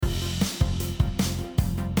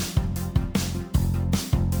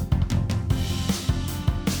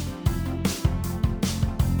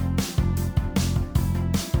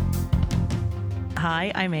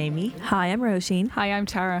Hi, I'm Amy. Hi, I'm Roisin. Hi, I'm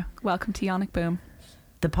Tara. Welcome to Yonic Boom.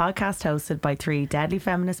 The podcast hosted by three deadly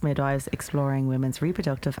feminist midwives exploring women's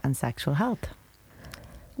reproductive and sexual health.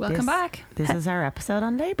 Welcome back. This is our episode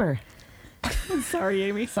on labour. Sorry,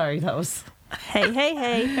 Amy. Sorry, that was... Hey.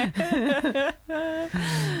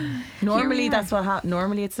 Normally that's what happens.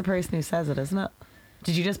 Normally it's the person who says it, isn't it?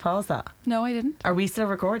 Did you just pause that? No, I didn't. Are we still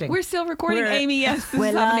recording? We're still recording, Amy. Yes, this we're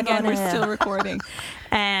is happening live again. on We're air. still recording.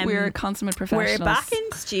 We're consummate professionals. We're back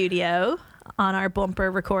in studio on our bumper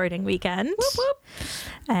recording weekend. Whoop,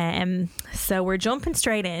 whoop. So we're jumping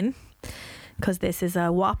straight in because this is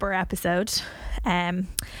a whopper episode.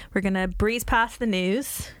 We're going to breeze past the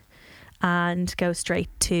news and go straight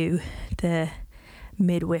to the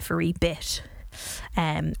midwifery bit.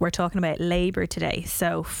 We're talking about labour today.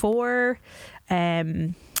 So for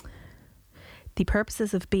the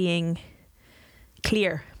purposes of being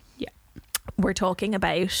clear, we're talking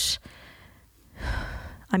about,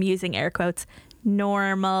 I'm using air quotes,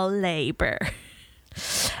 normal labour.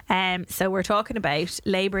 So we're talking about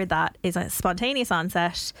labour that is a spontaneous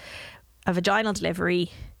onset, a vaginal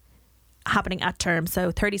delivery happening at term,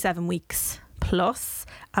 so 37 weeks plus,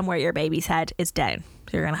 and where your baby's head is down.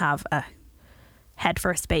 So you're going to have a head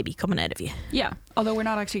first baby coming out of you. Yeah, although we're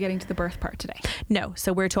not actually getting to the birth part today. No,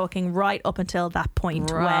 so we're talking right up until that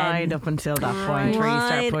point. Right up until that point where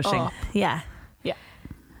you start pushing. Up. Yeah.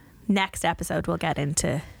 Next episode we'll get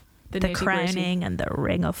into the crowning and the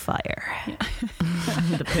ring of fire.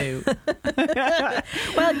 The poo.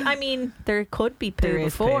 Well, I mean, there could be poo There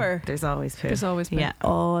is before. poo. There's always poo. There's always been. Yeah,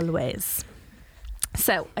 always.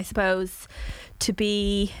 So I suppose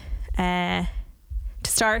to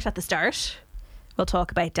start at the start, we'll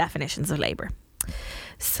talk about definitions of labour.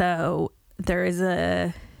 So there is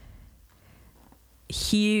a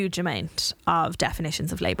huge amount of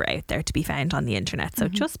definitions of labour out there to be found on the internet. So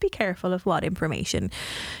just be careful of what information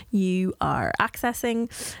you are accessing.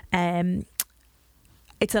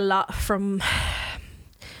 It's a lot from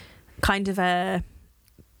kind of a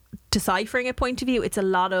deciphering a point of view. It's a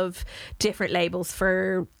lot of different labels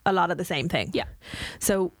for a lot of the same thing. Yeah.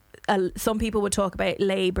 So some people would talk about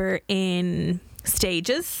labour in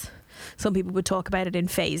stages. Some people would talk about it in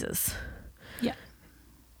phases. Yeah.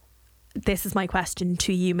 This is my question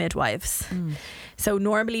to you midwives. So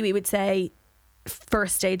normally we would say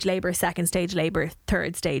first stage labour, second stage labour,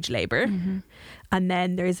 third stage labour. And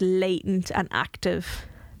then there's latent and active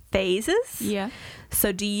phases. Yeah. So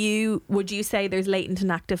would you say there's latent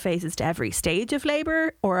and active phases to every stage of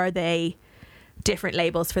labour, or are they different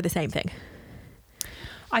labels for the same thing?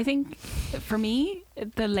 I think for me,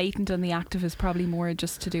 the latent and the active is probably more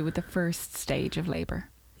just to do with the first stage of labour.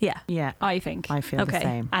 Yeah. I think. I feel the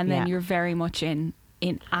same. And then you're very much in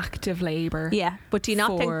active labour. Yeah. But do you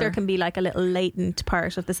not think there can be like a little latent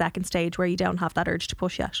part of the second stage where you don't have that urge to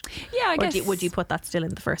push yet? Yeah, I guess. Would you put that still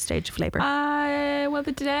in the first stage of labour? Well,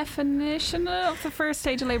 the definition of the first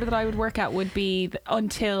stage of labour that I would work at would be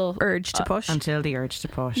until urge to push? Until the urge to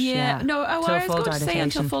push. Yeah. No, I was full going to say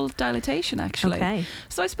until dilatation. full dilatation, actually. Okay.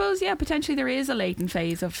 So I suppose, potentially there is a latent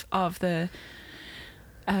phase of the...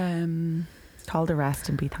 Call the rest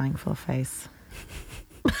and be thankful face.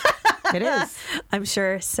 It is. I'm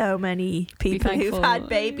sure so many people who've thankful. had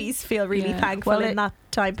babies feel really thankful Well, in that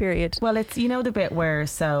time period. Well, it's, the bit where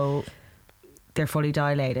they're fully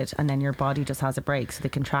dilated and then your body just has a break, so the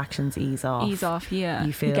contractions ease off. Yeah.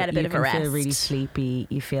 You get a bit of a rest. You feel really sleepy.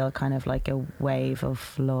 You feel kind of like a wave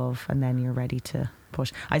of love, and then you're ready to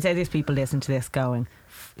push. I'd say there's people listening to this going,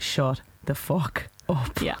 shut the fuck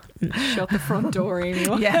up. Yeah. Shut the front door,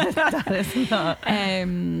 Amy. Yeah, that is not.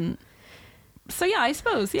 So I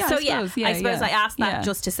suppose. I asked that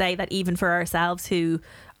just to say that even for ourselves who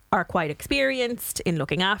are quite experienced in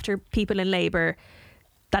looking after people in labour,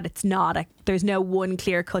 that it's not there's no one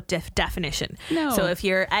clear cut definition. No. So if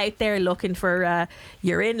you're out there looking for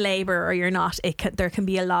you're in labour or you're not, there can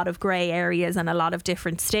be a lot of grey areas and a lot of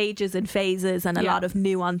different stages and phases and a lot of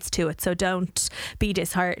nuance to it. So don't be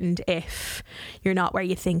disheartened if you're not where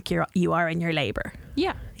you think you are in your labour.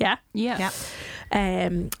 Yeah. Yeah. Yeah.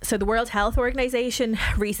 So the World Health Organization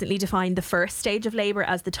recently defined the first stage of labour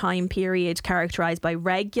as the time period characterised by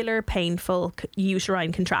regular, painful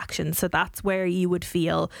uterine contractions. So that's where you would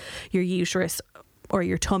feel your uterus or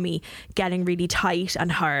your tummy getting really tight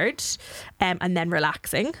and hard, and then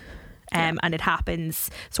relaxing. And it happens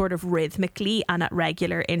sort of rhythmically and at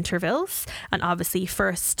regular intervals. And obviously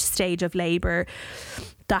first stage of labour,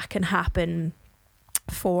 that can happen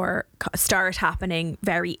start happening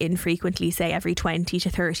very infrequently, say every 20 to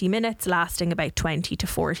 30 minutes, lasting about 20 to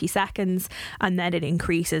 40 seconds, and then it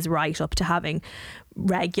increases right up to having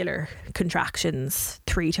regular contractions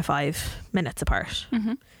 3 to 5 minutes apart.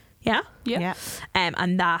 Mm-hmm. Yeah? Yeah.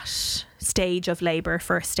 And that stage of labour,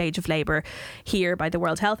 first stage of labour, here by the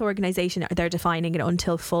World Health Organization, they're defining it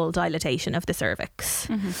until full dilatation of the cervix.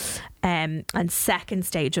 Mm-hmm. And second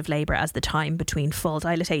stage of labour as the time between full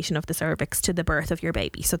dilatation of the cervix to the birth of your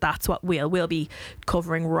baby. So that's what we'll be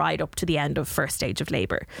covering right up to the end of first stage of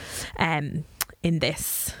labour in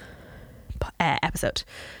this episode.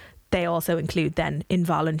 They also include then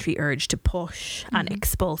involuntary urge to push and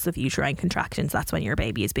expulsive uterine contractions. That's when your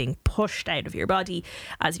baby is being pushed out of your body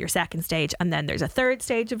as your second stage. And then there's a third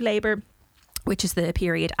stage of labour, which is the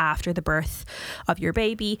period after the birth of your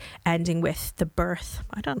baby, ending with the birth,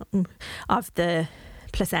 of the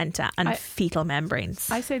placenta and fetal membranes.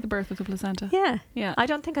 I say the birth of the placenta. Yeah. Yeah. I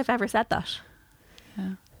don't think I've ever said that.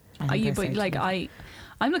 Yeah.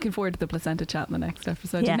 I'm looking forward to the placenta chat in the next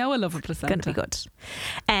episode. Yeah. You know I love a placenta. It's going to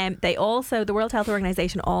be good. They also, the World Health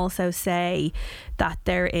Organization also say that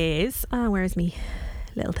there is, where's me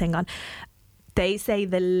little thing on? They say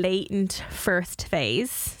the latent first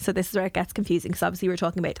phase. So this is where it gets confusing. So obviously we're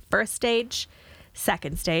talking about first stage,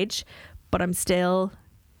 second stage, but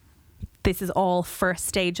this is all first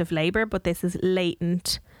stage of labour, but this is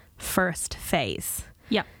latent first phase.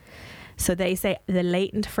 Yeah. So they say the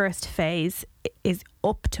latent first phase is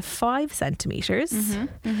up to 5 centimetres.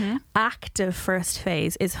 Active first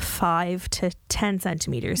phase is 5 to 10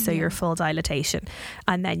 centimetres, so your full dilatation.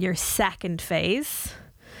 And then your second phase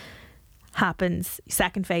happens,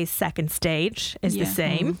 second stage is the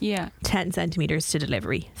same. 10 centimetres to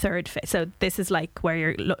delivery, third phase. So this is like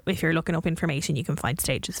where if you're looking up information, you can find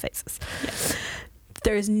stages, phases. Yes.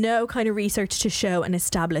 There's no kind of research to show an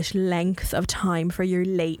established length of time for your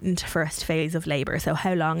latent first phase of labour. So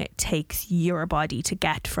how long it takes your body to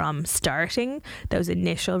get from starting those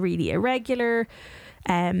initial really irregular,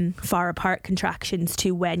 far apart contractions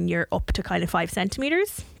to when you're up to kind of 5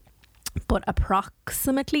 centimetres. But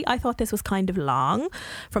approximately, I thought this was kind of long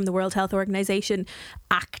from the World Health Organization,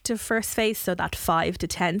 active first phase, so that 5 to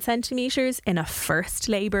 10 centimetres in a first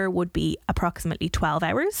labour would be approximately 12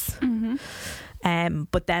 hours.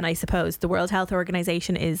 But then I suppose the World Health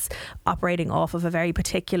Organization is operating off of a very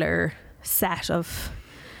particular set of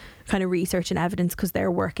kind of research and evidence, because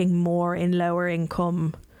they're working more in lower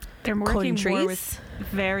income They're working countries. more with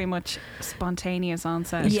very much spontaneous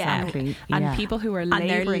onset. Exactly. And people who are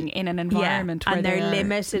labouring in an environment where and they're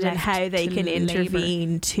limited in how they can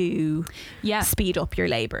intervene to speed up your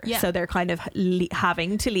labour. So they're kind of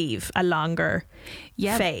having to leave a longer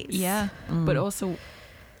phase. Yeah. But also,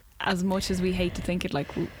 as much as we hate to think it, like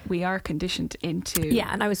we are conditioned into. Yeah,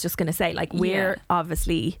 and I was just going to say, like, we're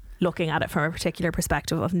obviously looking at it from a particular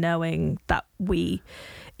perspective of knowing that we,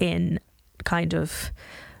 in kind of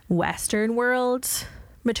Western world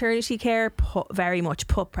maternity care, very much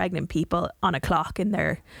put pregnant people on a clock in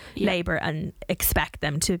their labour and expect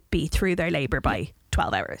them to be through their labour by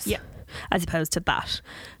 12 hours. Yeah. As opposed to that,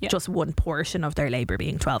 just one portion of their labour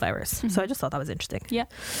being 12 hours. So I just thought that was interesting. Yeah.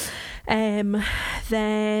 Then,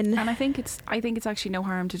 and I think it's actually no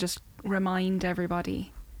harm to just remind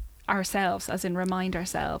everybody, remind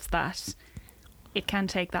ourselves that it can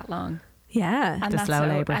take that long. Yeah. And the slow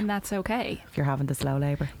labour. And that's okay. If you're having the slow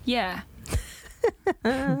labour. Yeah.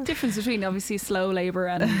 Difference between obviously slow labour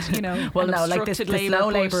and, well, no, like the slow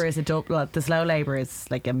labour is the slow labour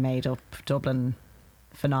is like a made up Dublin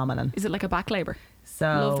phenomenon. Is it like a back labour? So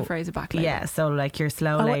love the phrase of back labour. Yeah, so like your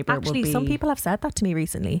slow labour will be. Actually, some people have said that to me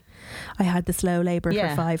recently. I had the slow labour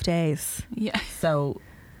for 5 days. Yeah. So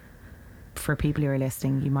for people who are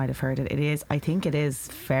listening, you might have heard it. I think it is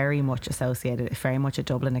very much associated, very much a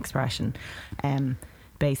Dublin expression.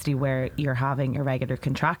 Basically where you're having irregular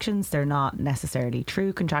contractions. They're not necessarily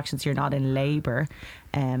true contractions. You're not in labour.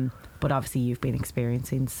 But obviously you've been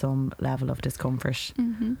experiencing some level of discomfort,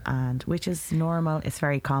 and which is normal. It's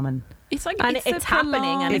very common. It's like it's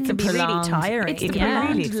happening, and it can be really tiring. It's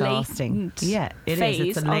really exhausting. Yeah, it phase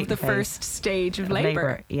is. It's a of the first stage of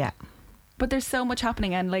labour. Yeah. But there's so much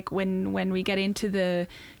happening, and like when we get into the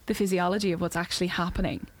physiology of what's actually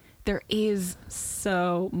happening, there is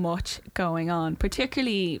so much going on,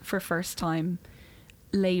 particularly for first time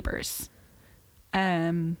labours.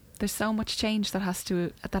 There's so much change that has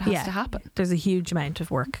to happen. There's a huge amount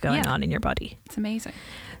of work going on in your body. It's amazing.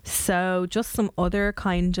 So just some other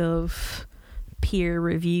kind of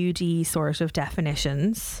peer-reviewed-y sort of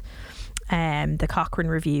definitions. The Cochrane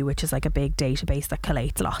Review, which is like a big database that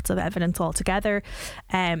collates lots of evidence all together,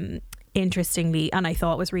 interestingly, and I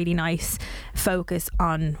thought was really nice, focus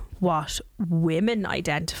on what women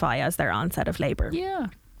identify as their onset of labour. Yeah.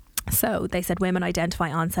 So they said women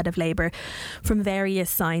identify onset of labour from various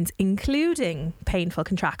signs, including painful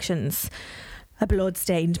contractions, a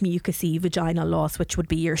blood-stained mucousy vaginal loss, which would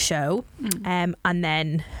be your show, and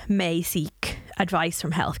then may seek advice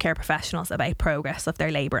from healthcare professionals about progress of their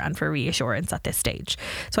labour and for reassurance at this stage.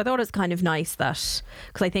 So I thought it was kind of nice that,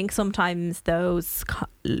 because I think sometimes those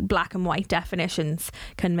black and white definitions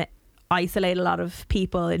can isolate a lot of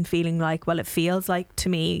people in feeling like, well, it feels like to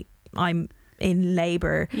me I'm in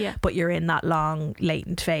labour, but you're in that long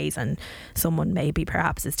latent phase, and someone maybe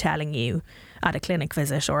perhaps is telling you at a clinic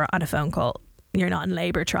visit or on a phone call, you're not in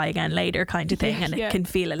labour, try again later, kind of thing, and it can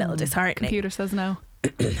feel a little disheartening. Computer says no.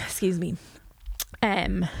 Excuse me.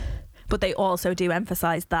 But they also do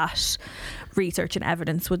emphasise that research and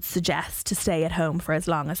evidence would suggest to stay at home for as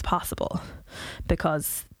long as possible,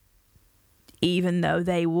 because even though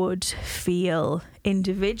they would feel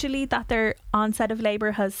individually that their onset of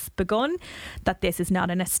labour has begun, that this is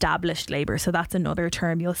not an established labour. So that's another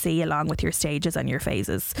term you'll see along with your stages and your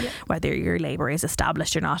phases, whether your labour is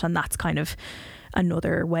established or not. And that's kind of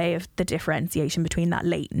another way of the differentiation between that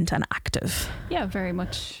latent and active. Yeah, very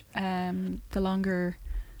much. The longer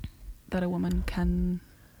that a woman can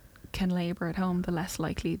labour at home, the less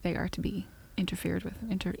likely they are to be interfered with,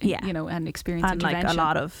 you know, and experience and intervention. Like a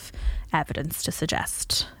lot of evidence to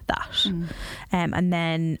suggest that. And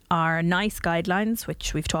then our NICE guidelines,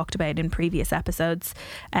 which we've talked about in previous episodes,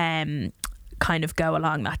 kind of go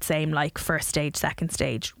along that same like first stage, second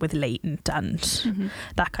stage with latent and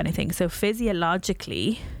that kind of thing. So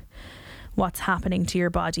physiologically, what's happening to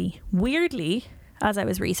your body? Weirdly, as I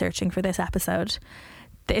was researching for this episode,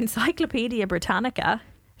 the Encyclopedia Britannica,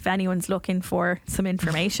 if anyone's looking for some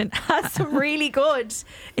information, has some really good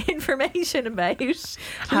information about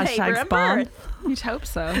labour and birth. You'd hope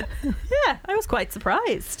so. Yeah, I was quite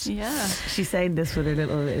surprised. Yeah. She's saying this with her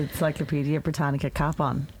little Encyclopedia Britannica cap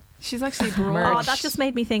on. She's actually broad. Oh, that just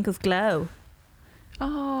made me think of Glow.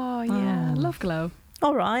 Oh, yeah. Love Glow.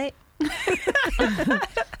 All right.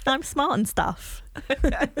 I'm smart and stuff.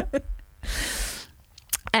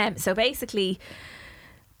 So basically,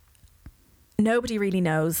 nobody really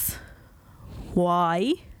knows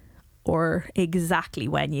why or exactly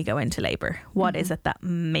when you go into labour. What is it that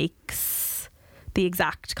makes the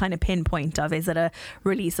exact kind of pinpoint of, is it a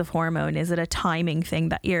release of hormone? Is it a timing thing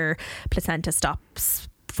that your placenta stops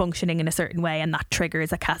functioning in a certain way and that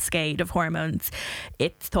triggers a cascade of hormones?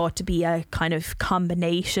 It's thought to be a kind of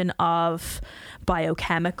combination of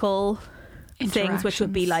biochemical things, which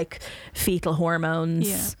would be like fetal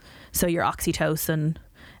hormones, so your oxytocin,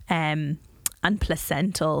 and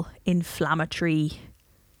placental inflammatory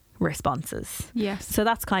responses. Yes. So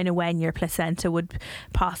that's kind of when your placenta would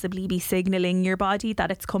possibly be signalling your body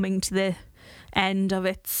that it's coming to the end of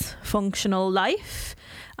its functional life,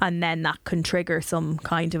 and then that can trigger some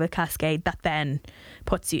kind of a cascade that then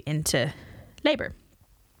puts you into labour.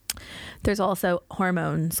 There's also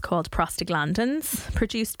hormones called prostaglandins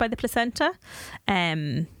produced by the placenta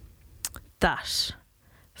that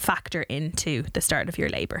factor into the start of your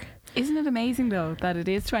labour. Isn't it amazing though that it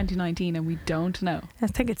is 2019 and we don't know? I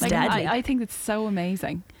think it's like, deadly. I think it's so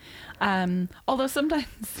amazing. Although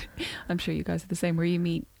sometimes, I'm sure you guys are the same, where you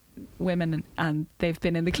meet women and they've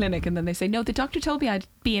been in the clinic and then they say, no, the doctor told me I'd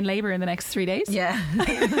be in labour in the next 3 days. Yeah.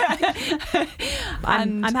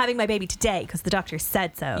 I'm having my baby today because the doctor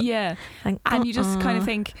said so. Yeah. And you just kind of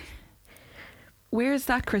think, where's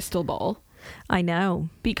that crystal ball? I know.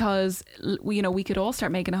 Because, you know, we could all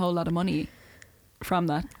start making a whole lot of money from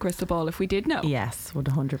that crystal ball if we did know. Yes,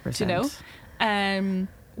 100%. You know?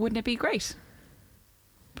 Wouldn't it be great?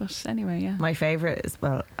 But anyway, yeah. My favourite is,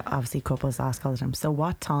 well, obviously couples ask all the time, so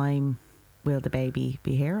what time will the baby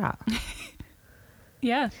be here at?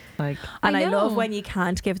 Yeah. Like, and I love when you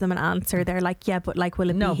can't give them an answer. They're like, yeah, but like, will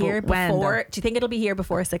it be here before? Do you think it'll be here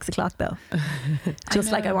before 6 o'clock though?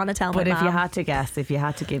 Just like I want to tell my mom. But if you had to guess, if you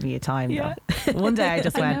had to give me a time though. One day I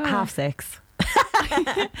just went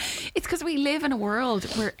 6:30. It's because we live in a world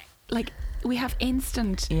where like we have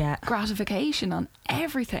instant gratification on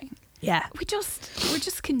everything. Yeah. We're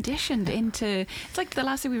just conditioned into, it's like the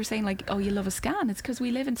last thing we were saying, like, oh, you love a scan. It's because we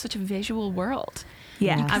live in such a visual world.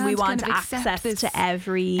 Yeah. And we want kind of access to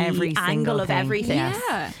every angle of everything.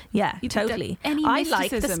 Yeah. Yeah, totally. I like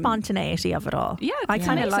the spontaneity of it all. Yeah. I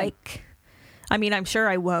kind of like, I mean, I'm sure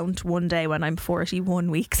I won't one day when I'm 41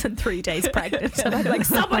 weeks and 3 days pregnant. And I'm like,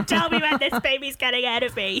 someone tell me when this baby's getting out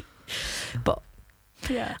of me. But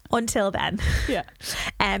until then. Yeah.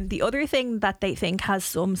 The other thing that they think has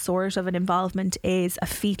some sort of an involvement is a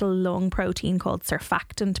fetal lung protein called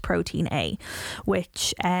surfactant protein A,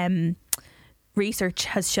 which research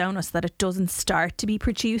has shown us that it doesn't start to be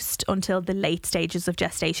produced until the late stages of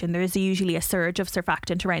gestation. There is usually a surge of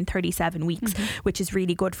surfactant around 37 weeks, which is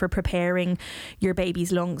really good for preparing your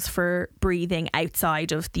baby's lungs for breathing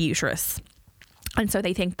outside of the uterus. And so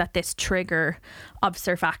they think that this trigger of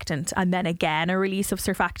surfactant, and then again a release of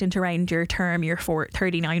surfactant around your term, your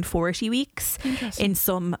 39, 40 weeks, in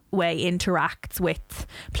some way interacts with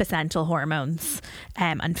placental hormones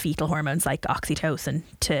and fetal hormones like oxytocin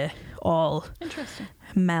to all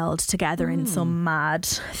meld together in some mad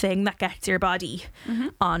thing that gets your body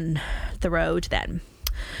on the road then.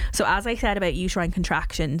 So as I said about uterine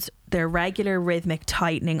contractions, the regular rhythmic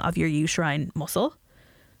tightening of your uterine muscle.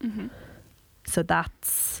 So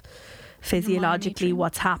that's physiologically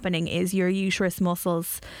what's happening is your uterus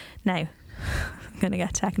muscles. Now, I'm going to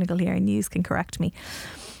get technical here and you can correct me.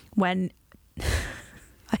 When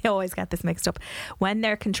I always get this mixed up. When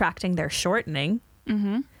they're contracting, they're shortening.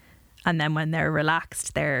 And then when they're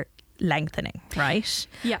relaxed, they're lengthening, right?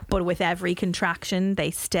 Yeah. But with every contraction,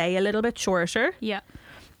 they stay a little bit shorter. Yeah.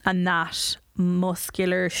 And that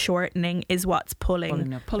muscular shortening is what's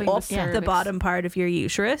pulling up the the bottom part of your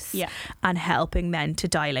uterus, Yeah. and helping then to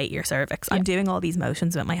dilate your cervix. I'm doing all these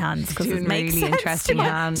motions with my hands because it Doing makes really sense interesting to,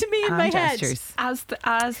 hand, to me in my hand head. gestures.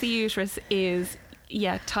 As the uterus is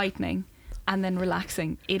tightening and then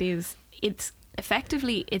relaxing, it's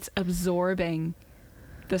effectively absorbing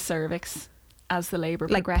the cervix as the labour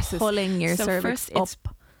Like progresses, pulling your so cervix first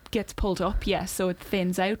up. gets pulled up, so it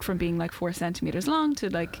thins out from being like 4 centimeters long to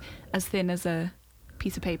like as thin as a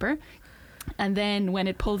piece of paper, and then when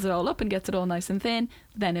it pulls it all up and gets it all nice and thin,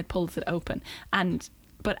 then it pulls it open.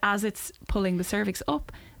 But as it's pulling the cervix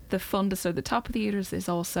up, the fundus or the top of the uterus is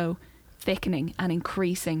also thickening and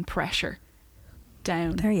increasing pressure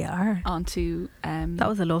down There you are. onto That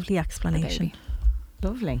was a lovely the explanation. baby.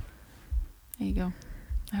 Lovely. There you go.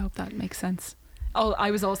 I hope that makes sense. Oh,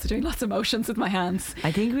 I was also doing lots of motions with my hands.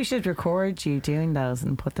 I think we should record you doing those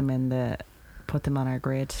and put them on our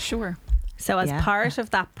grid. Sure. So as Yeah. part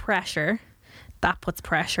of that pressure, that puts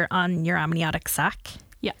pressure on your amniotic sac.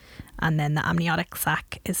 Yeah. And then the amniotic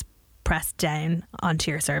sac is pressed down onto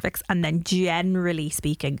your cervix. And then generally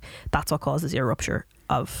speaking, that's what causes your rupture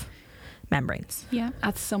of membranes. Yeah.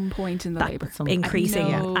 At some point in the That labour.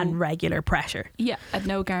 increasing At no- and regular pressure. Yeah. At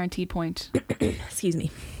no guaranteed point. Excuse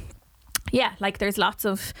me. Yeah, like there's lots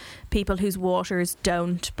of people whose waters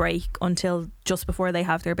don't break until just before they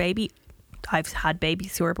have their baby. I've had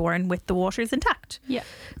babies who are born with the waters intact. Yeah.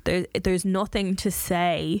 There's nothing to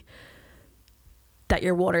say that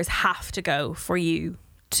your waters have to go for you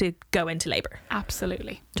to go into labour.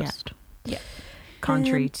 Absolutely. Yeah.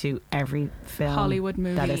 Contrary to every film Hollywood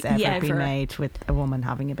movie that has ever been ever. made with a woman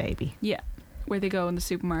having a baby. Yeah. Where they go in the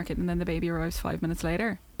supermarket and then the baby arrives 5 minutes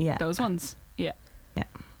later. Yeah. Those ones. Yeah. Yeah.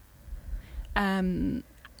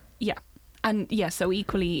 Yeah. And yeah, so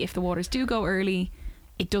equally, if the waters do go early,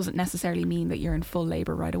 it doesn't necessarily mean that you're in full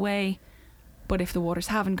labour right away. But if the waters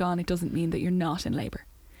haven't gone, it doesn't mean that you're not in labour.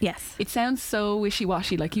 Yes. It sounds so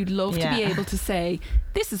wishy-washy, like you'd love to be Yeah. able to say,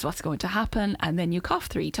 this is what's going to happen, and then you cough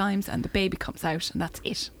 3 times and the baby comes out and that's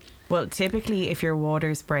it. Well, typically, if your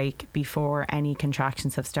waters break before any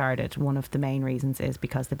contractions have started, one of the main reasons is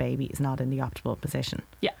because the baby is not in the optimal position.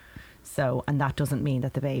 Yeah. So, and that doesn't mean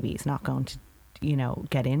that the baby is not going to,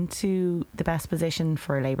 get into the best position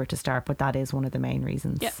for labour to start, but that is one of the main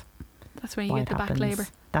reasons. Yeah. That's when you why get it the back happens. labour.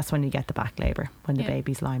 That's when you get the back labour, when the Yeah.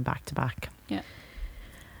 baby's lying back to back. Yeah.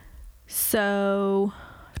 So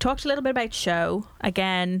I've talked a little bit about show.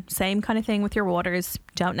 Again, same kind of thing with your waters.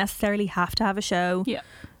 Don't necessarily have to have a show Yeah.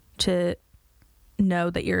 to know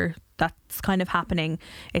that that's kind of happening.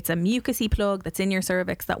 It's a mucousy plug that's in your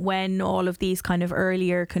cervix that when all of these kind of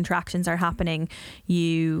earlier contractions are happening,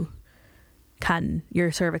 your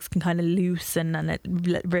cervix can kind of loosen and it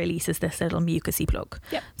releases this little mucousy plug.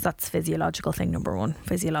 Yep. So that's physiological thing number 1.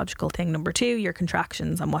 Physiological thing number 2, your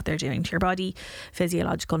contractions and what they're doing to your body.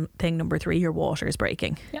 Physiological thing number 3, your water's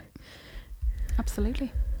breaking.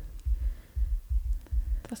 Absolutely.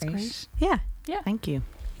 That's Great. great. Yeah. Thank you.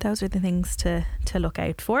 Those are the things to look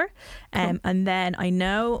out for. And then I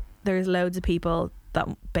know there's loads of people that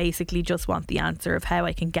basically just want the answer of how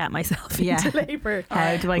I can get myself Yeah. into labour.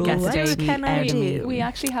 How do I get the What baby can I out of me? do? We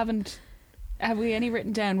actually haven't. Have we any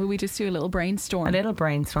written down? Will we just do a little brainstorm? A little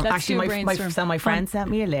brainstorm. Let's Actually, do a my brainstorm. friend sent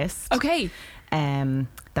me a list. Okay.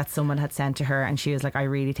 That someone had sent to her, and she was like, I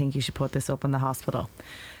really think you should put this up in the hospital.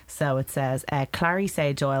 So it says, clary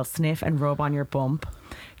sage oil, sniff and rub on your bump.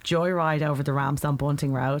 joyride over the ramps on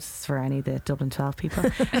Bunting Road for any of the Dublin 12 people.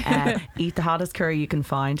 Eat the hottest curry you can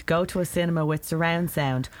find. Go to a cinema with surround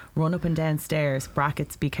sound. Run up and down stairs.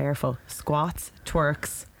 Brackets, be careful. Squats,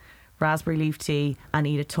 twerks, raspberry leaf tea, and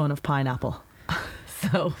eat a ton of pineapple.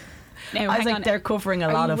 So Now, I hang think on. they're covering a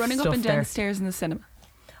Are lot you of running stuff up and down there. the stairs in the cinema?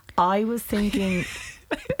 I was thinking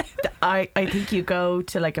I think you go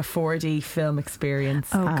to like a 4D film experience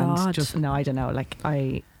Oh, and God. just no, I don't know, like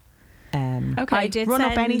I Okay. I did run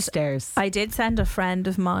up any send- stairs. I did send a friend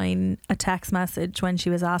of mine a text message when she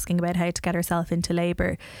was asking about how to get herself into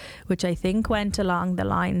labour, which I think went along the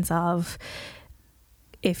lines of,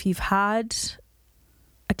 if you've had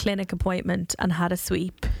a clinic appointment and had a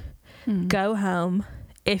sweep, go home,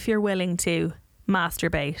 if you're willing to,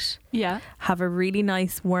 masturbate, Yeah. have a really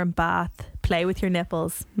nice warm bath, play with your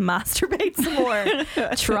nipples, masturbate some more,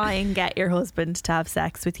 try and get your husband to have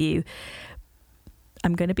sex with you.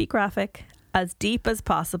 I'm going to be graphic, as deep as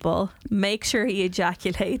possible. Make sure he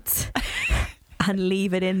ejaculates and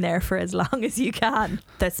leave it in there for as long as you can.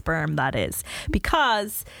 The sperm, that is.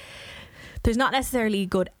 Because there's not necessarily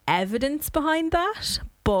good evidence behind that,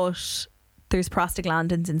 but there's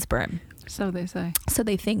prostaglandins in sperm. So they say. So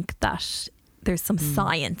they think that there's some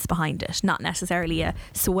science behind it, not necessarily a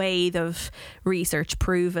swathe of research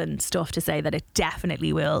proven stuff to say that it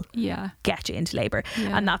definitely will Yeah. get you into labour.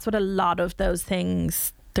 Yeah. And that's what a lot of those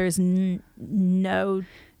things, there's no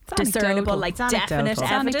It's discernible, anecdotal. like It's anecdotal. definite It's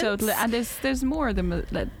evidence. anecdotal, and there's more of them.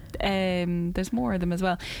 There's more of them as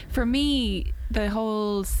well. For me, the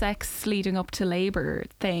whole sex leading up to labour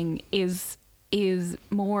thing is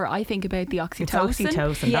more, I think, about the oxytocin. It's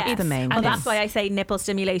oxytocin. Yes. That's the main Well, thing. that's why I say nipple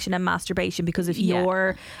stimulation and masturbation, because if Yeah.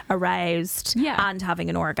 you're aroused Yeah. and having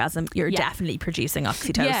an orgasm, you're Yeah. definitely producing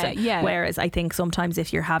oxytocin. Yeah, yeah. Whereas I think sometimes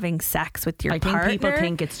if you're having sex with your I think partner, people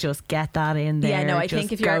think it's just get that in there. yeah, no, I just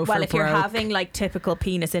think if go you're for if you're broke. having like typical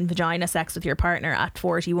penis in vagina sex with your partner at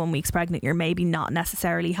 41 weeks pregnant, you're maybe not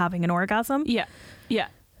necessarily having an orgasm. Yeah, yeah,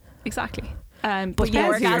 exactly. But But the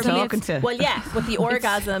Depends who you're orgasm, talking to. well, yeah, but the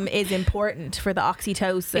orgasm is important for the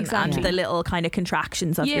oxytocin Exactly. and the little kind of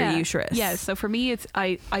contractions of your uterus. Yeah, so for me, it's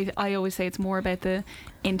I always say it's more about the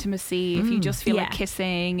intimacy. If you just feel like Yeah.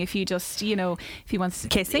 kissing, if you just, you know, if you want to,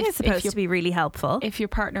 Kissing is supposed to be really helpful. if your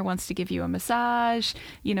partner wants to give you a massage,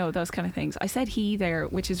 you know, those kind of things. I said he there,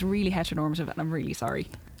 which is really heteronormative, and I'm really sorry.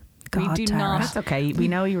 God, we do Tara. not. That's okay. We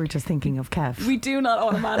know you were just thinking of Kev. We do not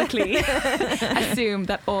automatically assume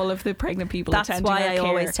that all of the pregnant people That's attending why our I care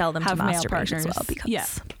always tell them to have male masturbate as partners. well, because Yeah.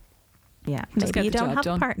 Yeah. Just maybe get you the don't job have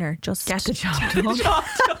done. a partner. Just Get the job done.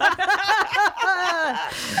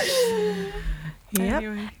 Yep.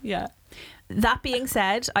 Anyway, yeah. That being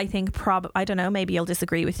said, I think I don't know, maybe you'll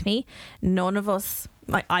disagree with me. None of us,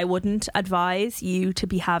 I wouldn't advise you to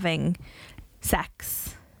be having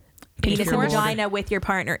sex, penis your and water- vagina with your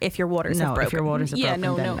partner if your waters have No, broken. if your waters are Yeah, broken,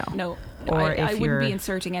 no, then no, no. Or I if wouldn't you're- be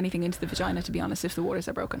inserting anything into the vagina, to be honest, if the waters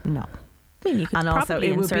are broken. No. I mean, you could And also probably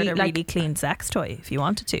it would insert be a like- really clean sex toy if you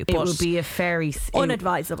wanted to, It but would be a very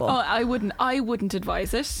unadvisable. Oh, I wouldn't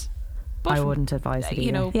advise it. But I wouldn't advise it either.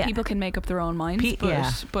 you know, Yeah. people can make up their own minds,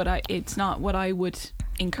 yeah. but it's not what I would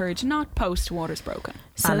encourage. Not post waters broken.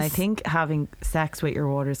 So and I think having sex with your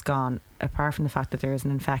waters gone, apart from the fact that there is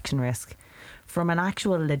an infection risk, from an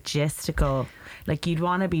actual logistical, like you'd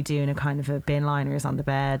want to be doing a kind of a bin liners on the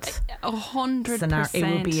bed 100%. scenario.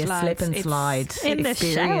 It would be a lads. slip and It's- slide in the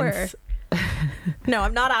shower. experience. No,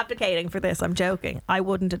 I'm not advocating for this. I'm joking. I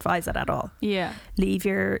wouldn't advise it at all. Yeah. Leave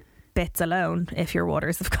your bits alone if your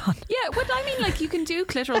waters have gone. Yeah, but I mean, like, you can do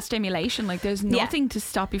clitoral stimulation. Like, there's Yeah. nothing to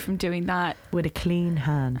stop you from doing that. with a clean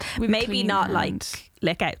hand. With a Maybe clean not hand. like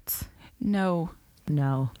lick outs. No.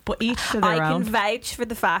 No, but each to I their can own. vouch for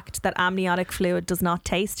the fact that amniotic fluid does not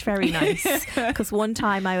taste very nice. Because one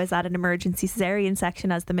time I was at an emergency cesarean section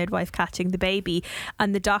as the midwife catching the baby,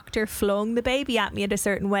 and the doctor flung the baby at me in a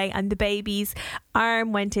certain way, and the baby's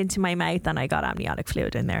arm went into my mouth, and I got amniotic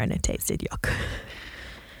fluid in there, and it tasted yuck.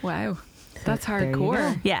 Wow. That's There you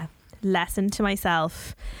hardcore. go. Yeah, lesson to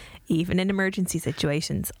myself. Even in emergency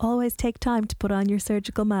situations, always take time to put on your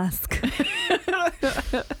surgical mask.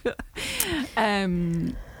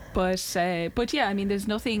 But yeah, I mean, there's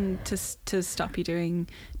nothing to stop you doing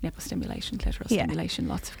nipple stimulation, clitoral Yeah. stimulation,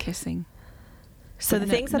 lots of kissing. So the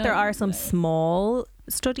No, things that there no. are some small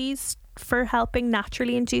studies for helping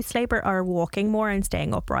naturally induce labour are walking more and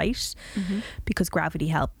staying upright, because gravity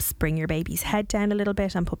helps bring your baby's head down a little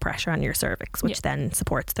bit and put pressure on your cervix, which then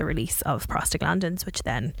supports the release of prostaglandins, which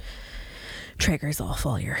then triggers off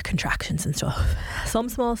all your contractions and stuff. Some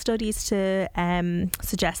small studies to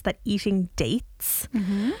suggest that eating dates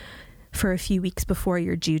for a few weeks before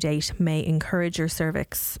your due date may encourage your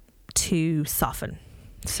cervix to soften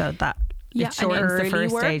So that Yeah, It shortens the early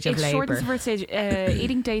first work. stage of It shortens the labour. first stage.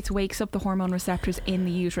 Eating dates wakes up the hormone receptors in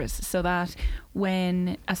the uterus, so that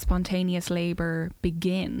when a spontaneous labour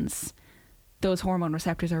begins, those hormone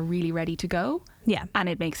receptors are really ready to go, yeah. and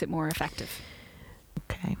it makes it more effective.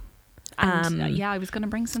 Okay. And I was going to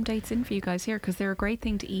bring some dates in for you guys here because they're a great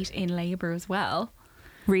thing to eat in labour as well.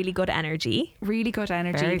 Really good energy. Really good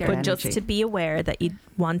energy. Very They're- good But just energy. to be aware that you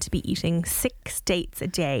want to be eating 6 dates a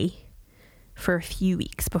day for a few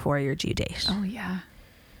weeks before your due date. Oh yeah.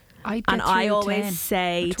 I And I always 10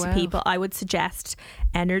 say or to 12. people, I would suggest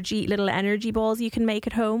little energy balls you can make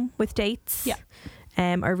at home with dates. Yeah.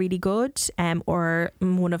 Are really good. Or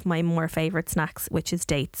one of my more favourite snacks, which is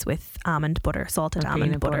dates with almond butter, salted With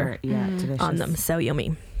almond peanut butter Yeah, delicious. on them. So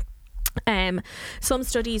yummy. Some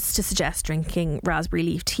studies to suggest drinking raspberry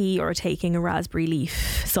leaf tea or taking a raspberry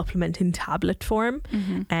leaf supplement in tablet form.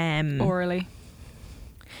 orally.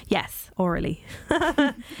 Yes, orally.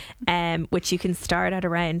 Which you can start at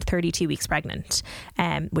around 32 weeks pregnant,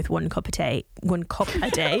 with 1 cup a day. 1 cup a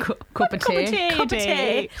day. Cup of tea. Cup a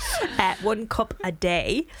day. 1 cup a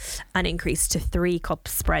day, and increase to 3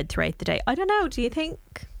 cups spread throughout the day. I don't know. Do you think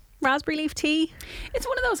raspberry leaf tea? It's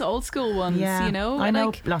one of those old school ones, Yeah, you know. I know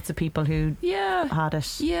Like, lots of people who yeah, had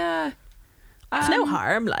it. yeah. It's no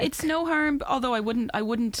harm. Like It's no harm. Although I would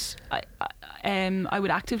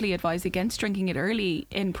actively advise against drinking it early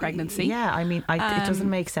in pregnancy. Yeah, I mean, it doesn't Um,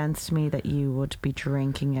 make sense to me that you would be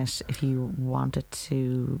drinking it if you wanted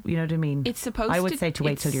to. You know what I mean? It's supposed. I would say to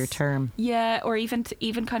wait till your it's- term. Yeah, or even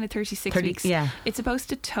kind of 36 weeks. Yeah, It's supposed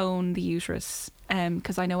to tone the uterus.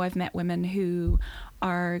 Because I know I've met women who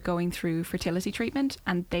are going through fertility treatment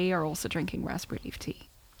and they are also drinking raspberry leaf tea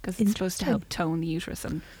because it's supposed to help tone the uterus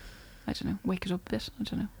and, I don't know, wake it up a bit. I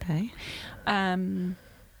don't know. okay.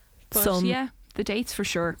 But Some- yeah, the dates for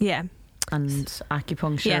sure. yeah. And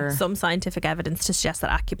acupuncture. Yeah, some scientific evidence to suggest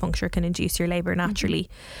that acupuncture can induce your labour naturally,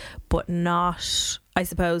 but not, I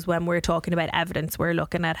suppose, when we're talking about evidence, we're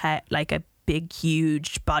looking at how, like a big,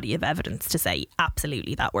 huge body of evidence to say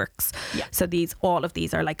absolutely that works. Yeah. So all of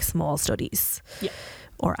these are like small studies, Yeah.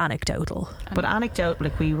 or anecdotal. But anecdote,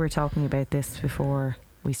 like we were talking about this before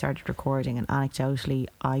we started recording, and anecdotally,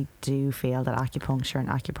 I do feel that acupuncture and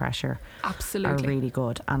acupressure Absolutely. are really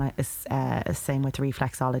good, and it's same with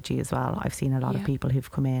reflexology as well. I've seen a lot of Yeah. people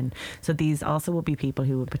who've come in, so these also would be people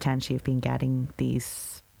who would potentially have been getting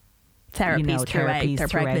these Therapies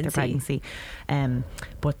throughout their pregnancy.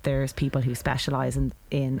 But there's people who specialise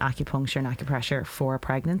in acupuncture and acupressure for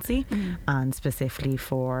pregnancy and specifically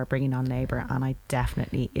for bringing on labour, and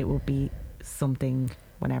it will be something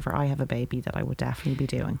whenever I have a baby that I would definitely be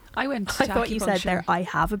doing. I went to I thought you said there, I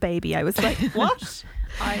have a baby. I was like, what?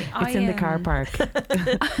 It's in the car park.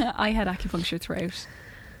 I had acupuncture throughout.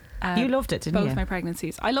 You loved it, didn't both you? my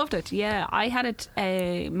pregnancies. I loved it. Yeah, I had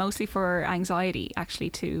it mostly for anxiety,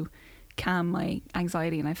 actually, to calm my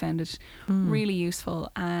anxiety, and I found it really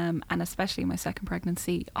useful. And especially in my second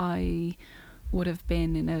pregnancy, I would have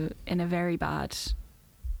been in a very bad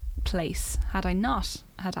place had I not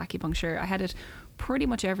had acupuncture. I had it pretty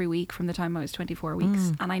much every week from the time I was 24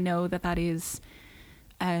 weeks, and I know that is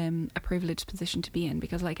a privileged position to be in,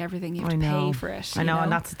 because like everything you have to pay for it. I know,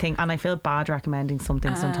 and that's the thing, and I feel bad recommending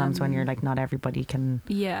something sometimes when you're like, not everybody can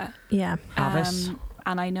yeah have it.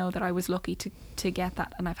 And I know that I was lucky to get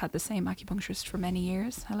that, and I've had the same acupuncturist for many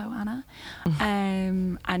years. Hello, Anna.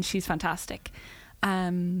 And she's fantastic.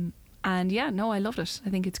 And yeah, no, I loved it. I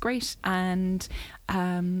think it's great. And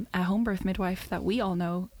a home birth midwife that we all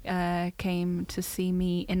know came to see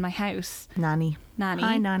me in my house. Nanny.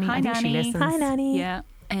 Hi, Nanny. Hi, I think she Nanny. listens. Hi, Nanny. Yeah.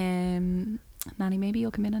 Nanny, maybe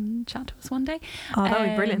you'll come in and chat to us one day. Oh, that would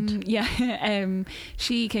be brilliant. Yeah.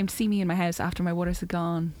 She came to see me in my house after my waters had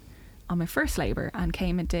gone on my first labour, and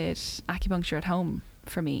came and did acupuncture at home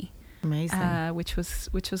for me. Amazing. Which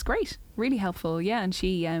was great, really helpful. Yeah, and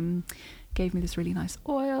she gave me this really nice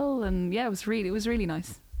oil, and yeah, it was really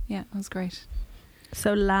nice. Yeah, it was great.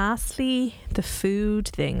 So lastly, the food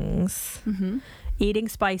things. Eating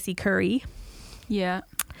spicy curry. Yeah.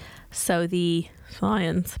 So the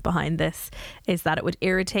science behind this is that it would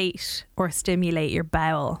irritate or stimulate your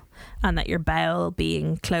bowel, and that your bowel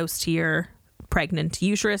being close to your pregnant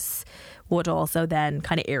uterus would also then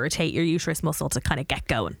kind of irritate your uterus muscle to kind of get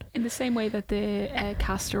going. In the same way that the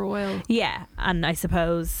castor oil. Yeah, and I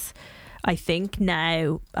think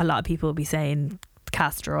now a lot of people will be saying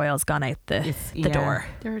castor oil's gone out the door.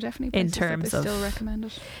 There are definitely In places terms that of- they still recommend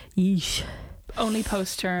it. Yeesh. Only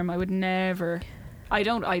post-term. I would never. I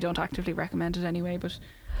don't actively recommend it anyway, but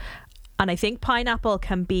And I think pineapple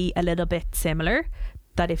can be a little bit similar,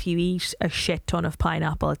 that if you eat a shit ton of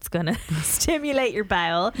pineapple, it's going to stimulate your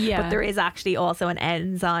bowel. Yeah. But there is actually also an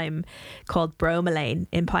enzyme called bromelain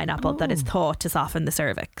in pineapple that is thought to soften the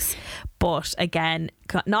cervix. But again,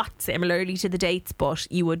 not similarly to the dates, but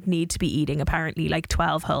you would need to be eating apparently like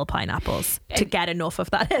 12 whole pineapples to get enough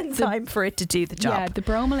of that enzyme for it to do the job. Yeah, the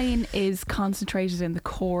bromelain is concentrated in the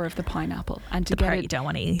core of the pineapple, and to The part get you don't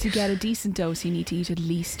want to eat. to get a decent dose, you need to eat at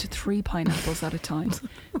least 3 pineapples at a time.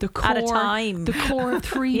 The core, At a time. The core of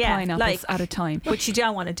 3 Yeah, pineapples like- at a time. Which you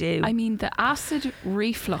don't want to do. I mean, the acid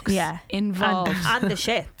reflux involved. and the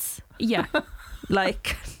shits. Yeah,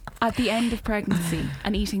 Like, at the end of pregnancy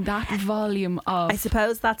and eating that volume of. I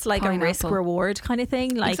suppose that's like pineapple. a risk reward kind of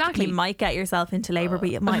thing. Like, Exactly. you might get yourself into labour, but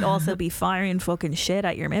you might also be firing fucking shit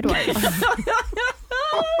at your midwife.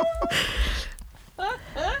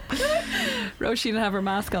 Roisin will have her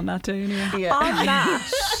mask on that day anyway. On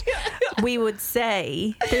that, we would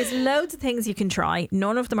say there's loads of things you can try.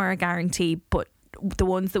 None of them are a guarantee, but the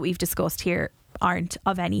ones that we've discussed here aren't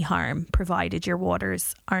of any harm, provided your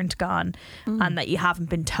waters aren't gone and that you haven't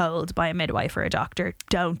been told by a midwife or a doctor,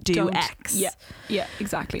 don't X. Yeah,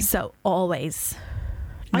 exactly. So always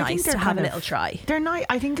I think nice they're to have kind a of- little try. They're nice.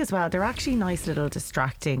 I think as well, they're actually nice little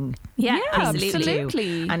distracting Yeah, Yeah, things to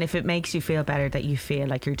absolutely. do. And if it makes you feel better that you feel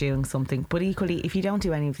like you're doing something, but equally, if you don't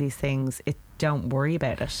do any of these things, don't worry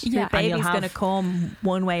about it. Yeah. Your And you'll baby's have- going to come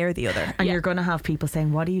one way or the other. And Yeah. you're going to have people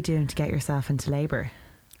saying, "What are you doing to get yourself into labour?"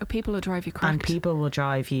 People will drive you cracked. And people will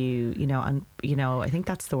drive you, I think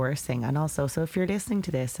that's the worst thing. And also, so if you're listening to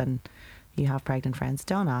this and you have pregnant friends,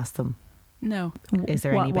 don't ask them, No. is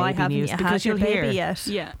there any Why baby haven't news? you Because had your you'll hear. baby yet?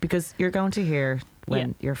 Yeah. Because you're going to hear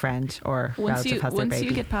when your friend or relative has their Once baby.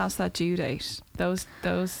 you get past that due date, those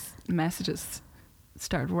messages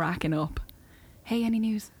start racking up. Hey, any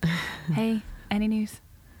news? Hey, any news?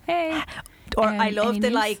 Hey. Or I love any the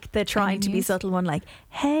news? the trying Any to be news? subtle one, like,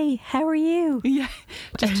 hey, how are you? Yeah.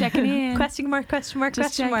 Just checking in. Question mark, question mark, Just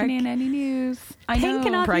question checking mark. in. Any news? I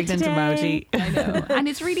Thinking know. of Pregnant you today. emoji. I know. And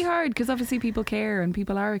it's really hard because obviously people care and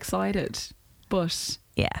people are excited. But,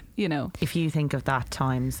 Yeah. If you think of that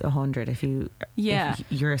times 100, if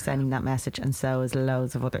you're sending that message, and so is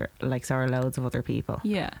loads of other people.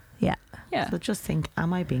 Yeah. Yeah. Yeah. So just think,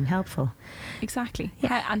 am I being helpful? Exactly.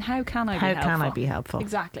 Yeah. How can I be How helpful? can I be helpful?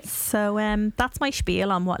 Exactly. So that's my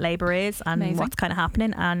spiel on what labour is and Amazing. what's kind of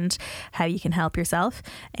happening and how you can help yourself.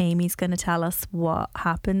 Amy's going to tell us what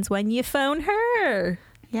happens when you phone her.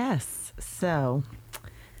 Yes. So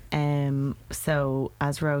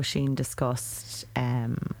as Roisin discussed,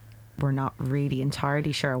 we're not really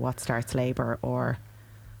entirely sure what starts labour or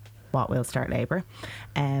what will start labour.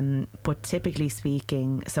 But typically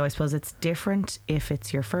speaking, so I suppose it's different if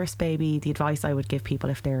it's your first baby. The advice I would give people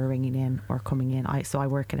if they're ringing in or coming in, I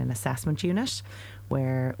work in an assessment unit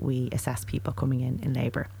where we assess people coming in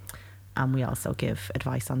labour, and we also give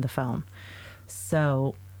advice on the phone.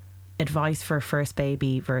 So advice for first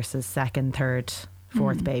baby versus second, third,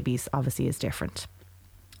 fourth babies obviously is different.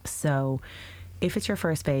 So if it's your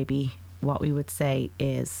first baby, what we would say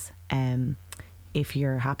is if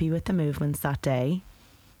you're happy with the movements that day,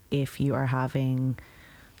 if you are having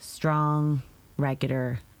strong,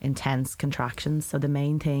 regular, intense contractions, so the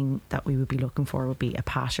main thing that we would be looking for would be a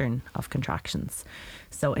pattern of contractions.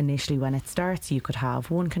 So initially when it starts, you could have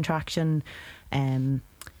one contraction, then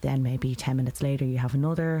maybe 10 minutes later you have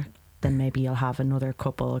another, then maybe you'll have another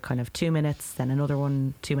couple, kind of 2 minutes, then another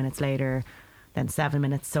one 2 minutes later, then 7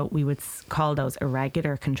 minutes. So we would call those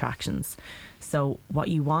irregular contractions. So what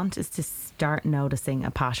you want is to start noticing a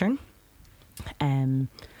pattern.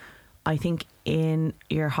 I think in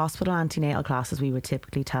your hospital antenatal classes, we would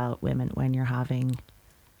typically tell women when you're having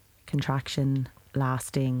contraction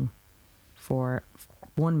lasting for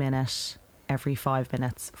 1 minute every 5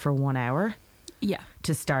 minutes for 1 hour, Yeah.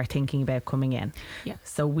 to start thinking about coming in. Yeah.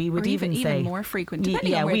 So we would Or even say more frequent,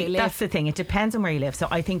 depending on where they live. That's the thing. It depends on where you live. So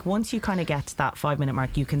I think once you kind of get to that 5 minute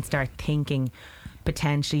mark, you can start thinking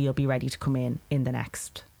potentially you'll be ready to come in the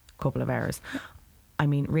next couple of hours. I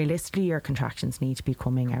mean, realistically, your contractions need to be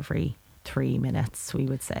coming every 3 minutes, we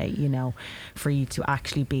would say, for you to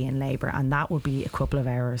actually be in labour. And that would be a couple of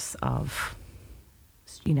hours of,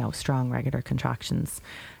 strong, regular contractions.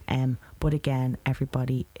 But again,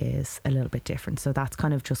 everybody is a little bit different. So that's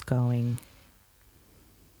kind of just going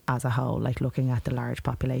as a whole, like looking at the large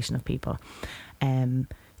population of people.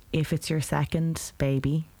 If it's your second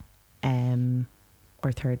baby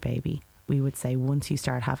or third baby, we would say once you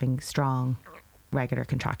start having strong, regular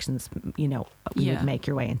contractions, you would make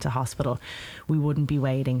your way into hospital. We wouldn't be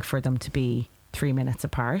waiting for them to be 3 minutes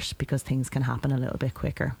apart because things can happen a little bit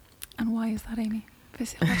quicker. And why is that, Amy?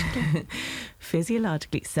 physiologically?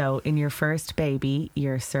 Physiologically, so in your first baby,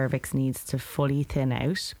 your cervix needs to fully thin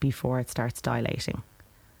out before it starts dilating.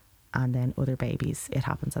 And then other babies, it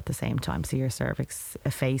happens at the same time. So your cervix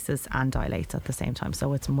effaces and dilates at the same time.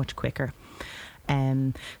 So it's much quicker.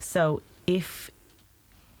 So if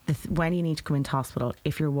when you need to come into hospital,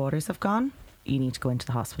 if your waters have gone, you need to go into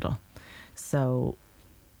the hospital. So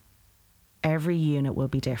every unit will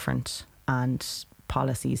be different and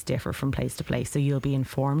policies differ from place to place. So you'll be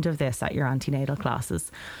informed of this at your antenatal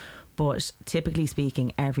classes. But typically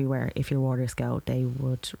speaking, everywhere, if your waters go, they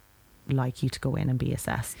would like you to go in and be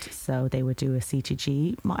assessed. So they would do a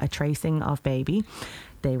CTG, a tracing of baby.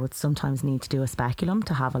 They would sometimes need to do a speculum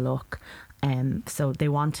to have a look. So they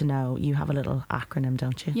want to know, you have a little acronym,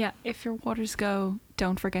 don't you? Yeah, if your waters go,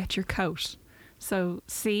 don't forget your coat. So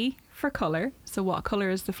C for colour. So what colour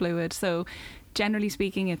is the fluid? So generally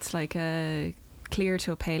speaking, it's like a clear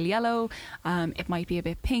to a pale yellow. It might be a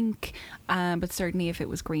bit pink, but certainly if it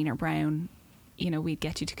was green or brown, we'd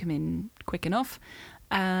get you to come in quick enough.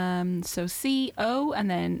 So C, O, and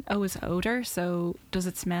then O is odour. So does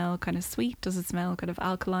it smell kind of sweet? Does it smell kind of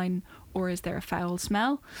alkaline? Or is there a foul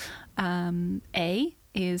smell? A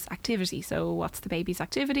is activity. So what's the baby's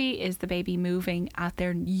activity? Is the baby moving at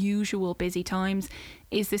their usual busy times?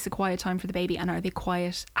 Is this a quiet time for the baby? And are they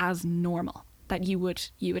quiet as normal that you would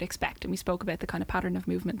expect? And we spoke about the kind of pattern of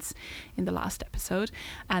movements in the last episode.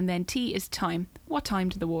 And then T is time. What time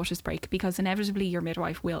did the waters break? Because inevitably your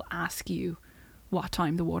midwife will ask you what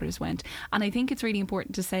time the waters went. And I think it's really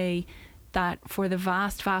important to say that for the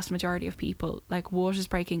vast majority of people, like, waters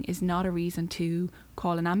breaking is not a reason to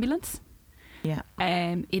call an ambulance. Yeah.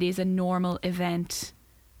 It is a normal event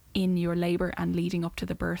in your labour and leading up to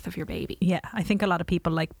the birth of your baby. Yeah, I think a lot of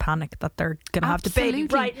people like panic that they're going to have the baby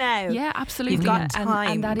right now. Yeah, absolutely. You've got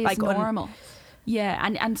time. And that is like normal. Yeah,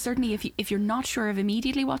 and certainly if you're not sure of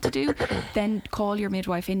immediately what to do, then call your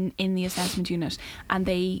midwife in the assessment unit, and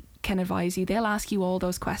they can advise you. They'll ask you all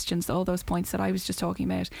those questions, all those points that I was just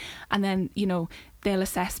talking about, and then they'll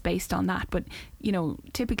assess based on that. But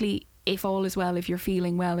typically, if all is well, if you're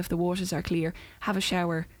feeling well, if the waters are clear, have a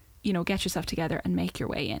shower, get yourself together and make your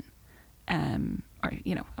way in. Or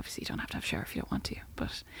obviously you don't have to have a shower if you don't want to,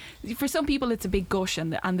 but for some people it's a big gush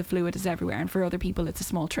and the fluid is everywhere, and for other people it's a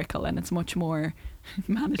small trickle and it's much more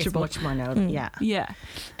manageable. It's much more notable. Yeah.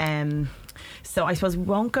 So I suppose we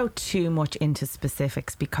won't go too much into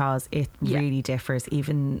specifics because it really differs.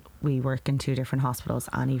 Even we work in two different hospitals,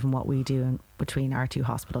 and even what we do between our two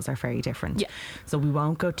hospitals are very different. So we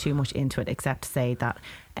won't go too much into it, except to say that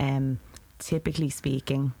typically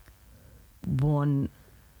speaking,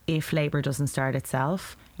 if labour doesn't start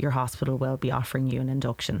itself, your hospital will be offering you an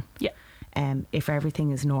induction. If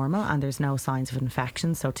everything is normal and there's no signs of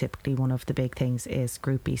infection, so typically one of the big things is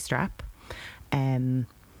Group B strep.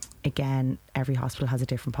 Again, every hospital has a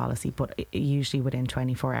different policy, but usually within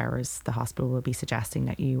 24 hours the hospital will be suggesting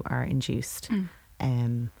that you are induced.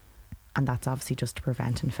 And that's obviously just to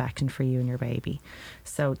prevent infection for you and your baby.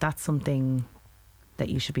 So that's something that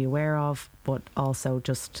you should be aware of, but also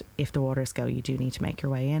just if the waters go, you do need to make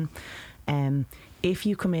your way in. If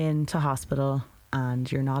you come into hospital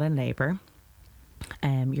and you're not in labour,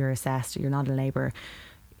 you're assessed, you're not in labour,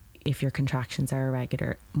 if your contractions are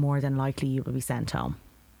irregular, more than likely you will be sent home.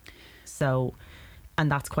 So,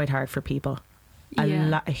 and that's quite hard for people.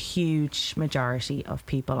 A huge majority of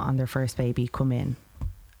people on their first baby come in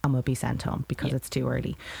and will be sent home because it's too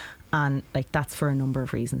early. And that's for a number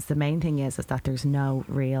of reasons. The main thing is that there's no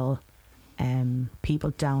real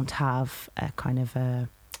people don't have a kind of a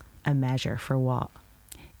measure for what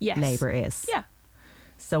labour is.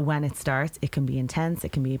 So when it starts, it can be intense,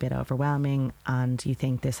 it can be a bit overwhelming, and you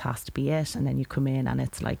think this has to be it, and then you come in and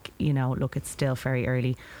it's like, look, it's still very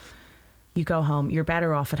early. You go home, you're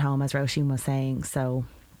better off at home, as Roisin was saying. So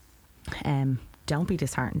don't be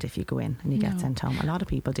disheartened if you go in and you get sent home. A lot of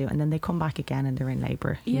people do, and then they come back again and they're in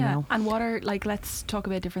labour. And what are, let's talk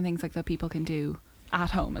about different things that people can do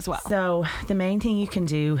at home as well. So the main thing you can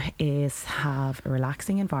do is have a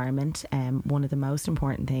relaxing environment. One of the most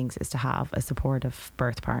important things is to have a supportive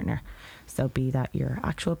birth partner. So be that your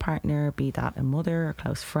actual partner, be that a mother, a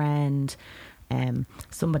close friend,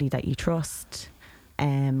 somebody that you trust.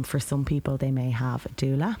 For some people they may have a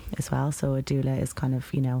doula as well. So a doula is kind of,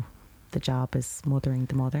 the job is mothering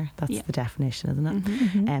the mother. That's the definition, isn't it?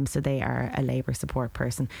 Mm-hmm. So they are a labour support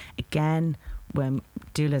person. Again, when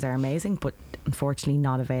doulas are amazing, but unfortunately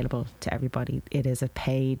not available to everybody. It is a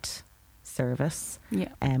paid service.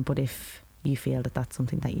 But if you feel that that's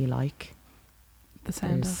something that you like, the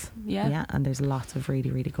sound of and there's lots of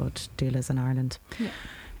really, really good doulas in Ireland.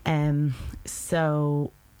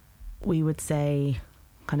 So we would say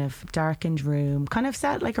kind of darkened room, kind of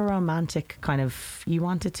set like a romantic kind of, you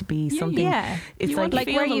want it to be something. Yeah. It's You like, want Like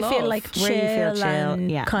feel where the you feel love. like Where you feel chill, and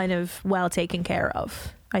yeah. kind of well taken care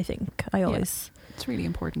of. I think I always It's really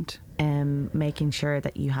important. making sure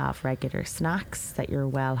that you have regular snacks, that you're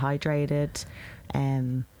well hydrated.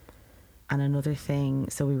 And another thing,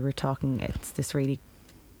 so we were talking, it's this really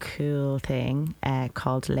cool thing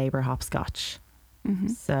called Labour Hopscotch. Mm-hmm.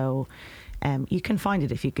 So you can find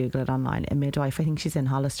it if you Google it online. A midwife, I think she's in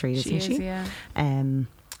Holles Street, isn't she? Yeah.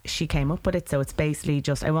 She came up with it, so it's basically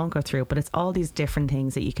just, I won't go through it, but it's all these different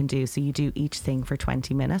things that you can do. So you do each thing for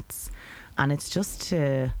 20 minutes, and it's just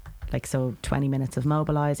to, like, so 20 minutes of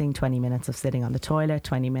mobilizing, 20 minutes of sitting on the toilet,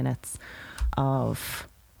 20 minutes of,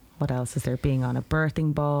 what else is there, being on a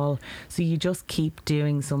birthing ball. So you just keep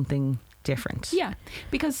doing something different. Yeah,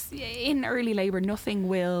 because in early labour, nothing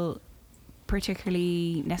will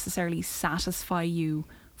particularly necessarily satisfy you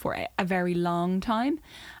for a very long time,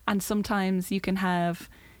 and sometimes you can have,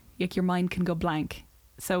 like, your mind can go blank.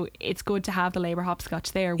 So it's good to have the Labour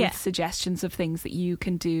Hopscotch there with Yeah. suggestions of things that you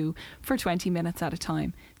can do for 20 minutes at a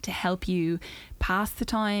time to help you pass the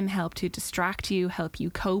time, help to distract you, help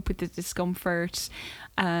you cope with the discomfort,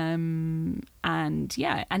 and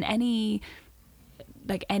any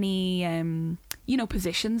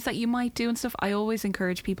positions that you might do and stuff. I always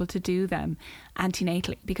encourage people to do them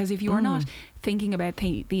antenatally, because if you're not thinking about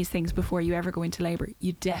these things before you ever go into labour,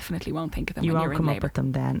 you definitely won't think of them You when won't you're come in up labour. with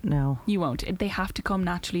them then, no. You won't. They have to come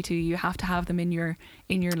naturally to you. You have to have them in your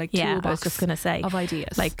like Yeah, toolbox I was just going to say, of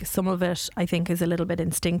ideas. like some of it I think is a little bit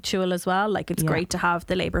instinctual as well. Like it's Yeah. great to have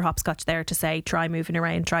the Labour Hopscotch there to say, try moving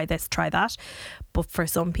around, try this, try that. But for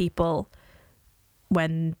some people,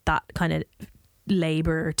 when that kind of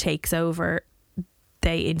labour takes over,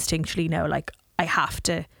 they instinctually know, like, I have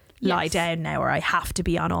to lie Yes. down now, or I have to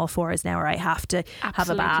be on all fours now, or I have to have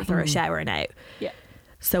a bath or a Absolutely. shower now. Yeah.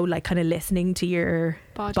 So like kind of listening to your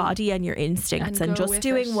body and your instincts And and go just with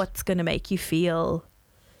doing it. what's going to make you feel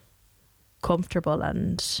comfortable,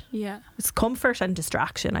 and yeah. it's comfort and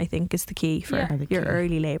distraction, I think, is the key for Yeah. Are the your key.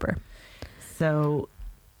 early labour. So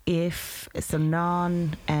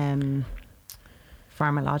non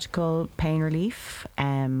pharmacological pain relief,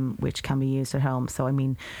 which can be used at home. So I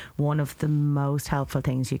mean, one of the most helpful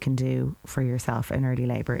things you can do for yourself in early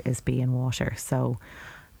labour is be in water. So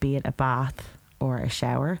be it a bath or a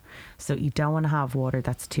shower. So you don't want to have water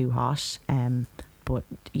that's too hot, but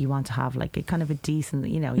you want to have like a kind of a decent,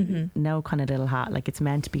 no kind of little hat, like it's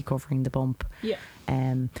meant to be covering the bump. Yeah.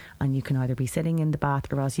 And you can either be sitting in the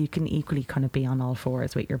bath, or else you can equally kind of be on all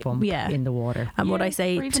fours with your bump Yeah. in the water. And what Yeah, I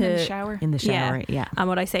say or even in the to shower. In the shower, yeah. And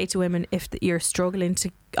what I say to women, if you're struggling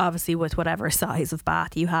to, obviously with whatever size of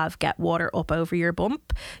bath you have, get water up over your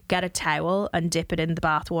bump, get a towel and dip it in the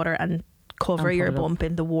bath water and cover And your put it up. bump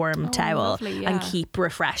in the warm Oh, towel, lovely, and yeah. keep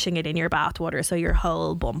refreshing it in your bath water so your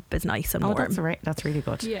whole bump is nice and Oh, warm. that's really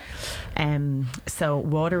good. Yeah. So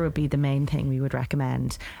water would be the main thing we would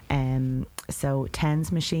recommend. So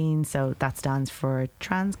TENS machine, so that stands for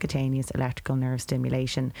transcutaneous electrical nerve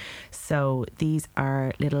stimulation. So these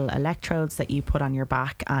are little electrodes that you put on your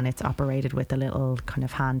back, and it's operated with a little kind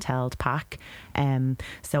of handheld pack.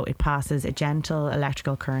 So it passes a gentle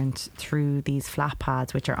electrical current through these flat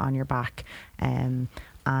pads which are on your back, and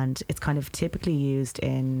it's kind of typically used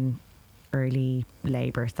in early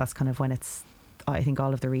labour. That's kind of when it's, I think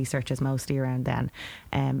all of the research is mostly around then.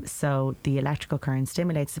 So the electrical current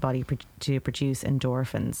stimulates the body to produce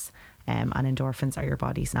endorphins, and endorphins are your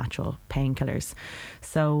body's natural painkillers.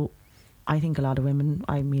 So I think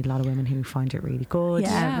I meet a lot of women who find it really good.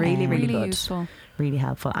 Yeah, really, really good. useful. Really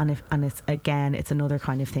helpful. And it's another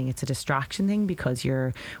kind of thing, it's a distraction thing, because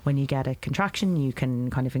when you get a contraction, you can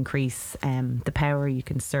kind of increase the power, you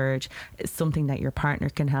can surge. It's something that your partner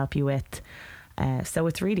can help you with, so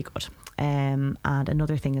it's really good. And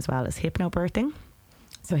another thing as well is hypnobirthing.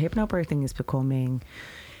 So hypnobirthing is becoming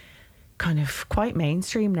kind of quite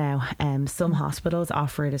mainstream now. Some hospitals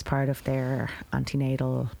offer it as part of their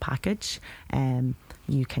antenatal package.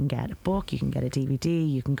 You can get a book, you can get a DVD,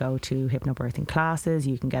 you can go to hypnobirthing classes,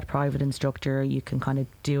 you can get a private instructor, you can kind of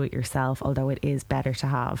do it yourself, although it is better to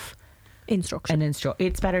have Instruction.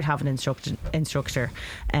 it's better to have an instructor,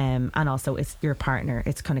 and also it's your partner.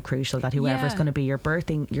 It's kind of crucial that whoever's Yeah. going to be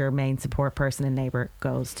your main support person in labour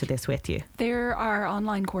goes to this with you. There are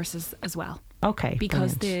online courses as well, Okay,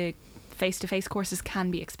 because brilliant. the face-to-face courses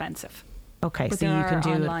can be expensive. Okay, But so there you can are do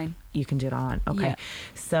online. You can do it on. Okay, Yeah.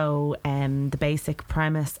 so the basic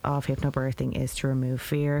premise of hypnobirthing is to remove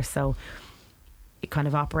fear. So it kind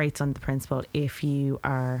of operates on the principle: if you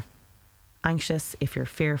are anxious, if you're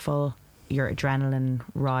fearful, your adrenaline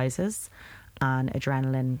rises, and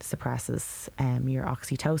adrenaline suppresses your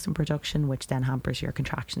oxytocin production, which then hampers your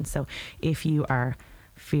contractions. So if you are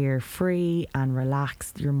fear-free and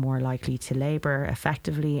relaxed, you're more likely to labour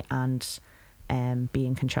effectively and be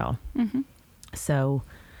in control. Mm-hmm. So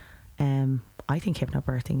I think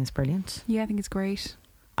hypnobirthing is brilliant. Yeah, I think it's great.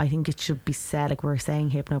 I think it should be said, like we're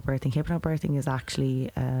saying hypnobirthing. Hypnobirthing is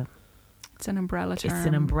actually it's an umbrella term. It's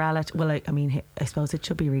an umbrella. Well, I mean, I suppose it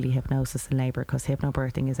should be really hypnosis in labour, because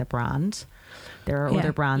hypnobirthing is a brand. There are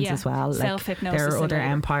other brands as well. Self-hypnosis. There are other labour.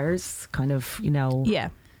 empires, kind of, you know,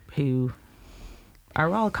 who are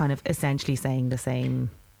all kind of essentially saying the same.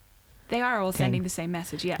 They are all thing. sending the same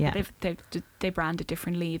message, But they brand it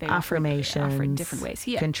differently. They Affirmations, offer it in different ways.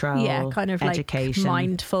 Yeah. Control, kind of education, like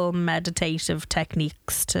mindful meditative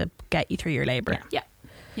techniques to get you through your labour. Yeah.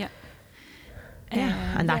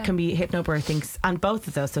 And that can be hypnobirthing, and both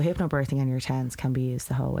of those, so hypnobirthing and your TENS can be used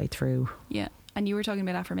the whole way through. Yeah. And you were talking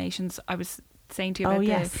about affirmations. I was saying to you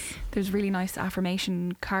about there's really nice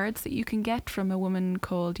affirmation cards that you can get from a woman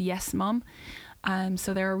called Yes Mom.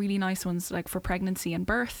 So there are really nice ones like for pregnancy and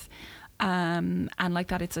birth. And like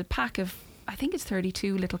that, it's a pack of, I think it's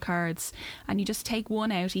 32 little cards, and you just take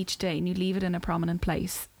one out each day and you leave it in a prominent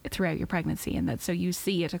place throughout your pregnancy, and that so you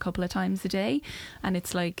see it a couple of times a day, and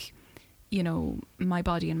it's like, you know, my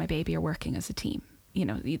body and my baby are working as a team, you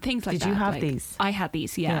know, things like that. Did you have like, these? I had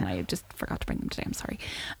these, and I just forgot to bring them today, I'm sorry.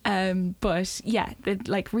 But yeah, they're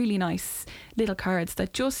like really nice little cards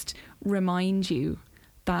that just remind you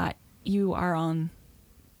that you are on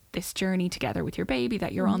this journey together with your baby,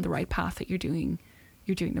 that you're on the right path, that you're doing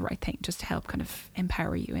the right thing, just to help kind of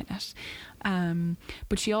empower you in it.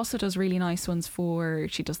 But she also does really nice ones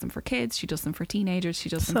she does them for kids, she does them for teenagers, she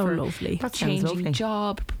does them for lovely. changing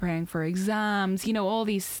job, preparing for exams, you know, all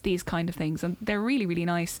these kind of things, and they're really, really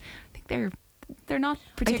nice. I think they're not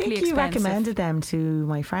particularly expensive. I think you recommended them to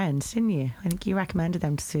my friend, didn't you? I think you recommended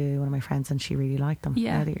them to one of my friends, and she really liked them.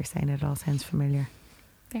 Yeah. Now that you're saying it all sounds familiar.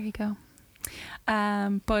 There you go.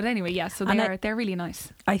 But anyway, so they're really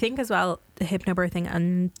nice. I think as well, the hypnobirthing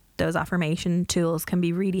and those affirmation tools can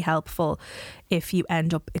be really helpful if you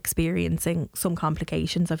end up experiencing some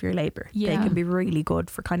complications of your labour. Yeah. They can be really good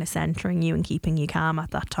for kind of centering you and keeping you calm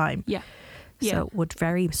at that time. Yeah. So would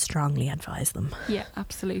very strongly advise them. Yeah,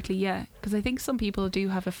 absolutely. Yeah, because I think some people do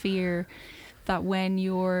have a fear that when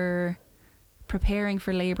you're preparing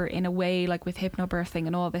for labour in a way like with hypnobirthing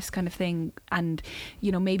and all this kind of thing, and you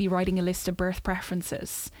know, maybe writing a list of birth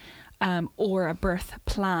preferences or a birth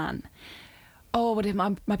plan, but if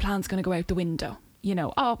my plan's going to go out the window, you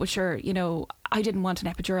know, but sure, you know, I didn't want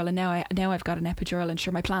an epidural, and now I've got an epidural, and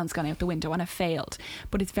sure, my plan's gone out the window and I failed.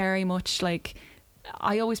 But it's very much like,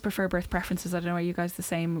 I always prefer birth preferences. I don't know, are you guys the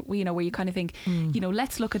same? You know, where you kind of think, you know,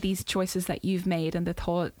 let's look at these choices that you've made and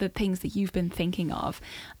the things that you've been thinking of,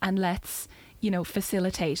 and let's, you know,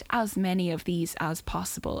 facilitate as many of these as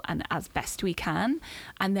possible and as best we can.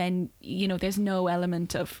 And then, you know, there's no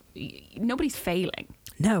element of, nobody's failing.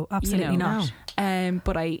 No, absolutely not.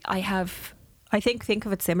 But I think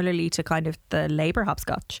of it similarly to kind of the labour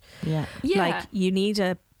hopscotch. Yeah. Like you need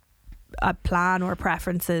a plan or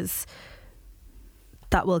preferences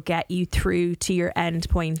that will get you through to your end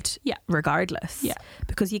point regardless. Yeah.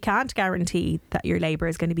 Because you can't guarantee that your labour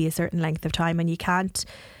is going to be a certain length of time, and you can't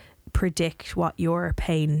predict what your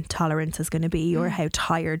pain tolerance is going to be or how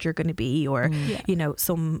tired you're going to be, or you know,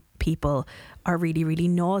 some people are really, really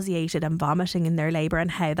nauseated and vomiting in their labour,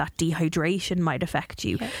 and how that dehydration might affect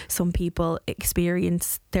you. Some people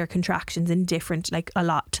experience their contractions in different, like a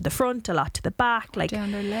lot to the front, a lot to the back, like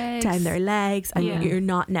down their legs, and you're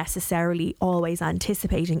not necessarily always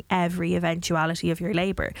anticipating every eventuality of your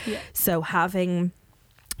labour. So having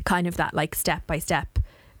kind of that like step by step,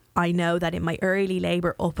 I know that in my early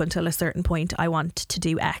labour up until a certain point I want to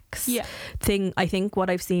do X thing. I think what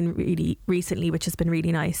I've seen really recently, which has been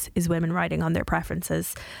really nice, is women writing on their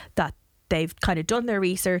preferences that they've kind of done their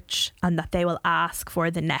research and that they will ask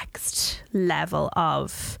for the next level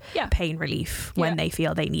of pain relief when they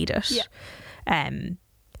feel they need it.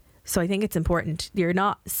 So I think it's important, you're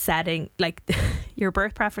not setting, like, your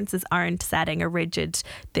birth preferences aren't setting a rigid,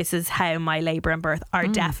 this is how my labour and birth are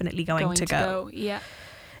definitely going to go.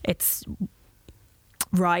 It's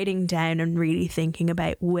writing down and really thinking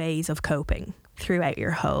about ways of coping throughout your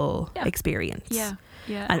whole experience.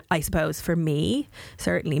 And I suppose for me,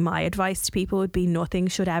 certainly my advice to people would be nothing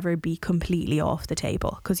should ever be completely off the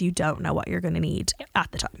table, because you don't know what you're going to need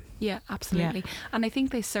at the time. Yeah, absolutely. And I think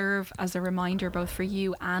they serve as a reminder both for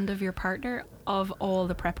you and of your partner of all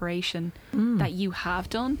the preparation that you have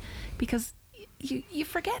done, because you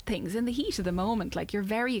forget things in the heat of the moment. Like, you're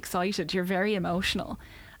very excited, you're very emotional,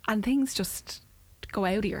 and things just go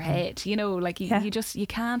out of your head, you know, like you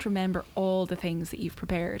can't remember all the things that you've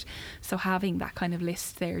prepared. So having that kind of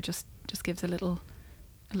list there just gives a little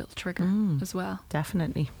trigger as well.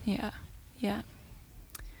 Definitely. Yeah.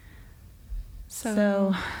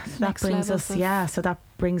 So that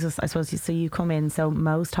brings us, I suppose, so you come in, so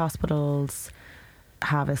most hospitals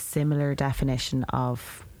have a similar definition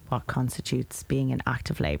of what constitutes being in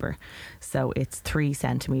active labour. So it's 3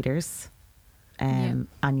 centimetres and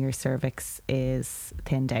your cervix is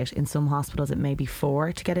thinned out. In some hospitals it may be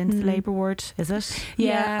 4 to get into the labour ward, is it?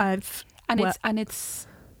 Yeah. It's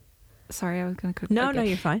sorry, I was going to cut. No,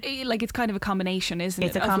 you're fine. Like it's kind of a combination, isn't it?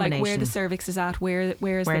 It's a combination. Of like where the cervix is at, where the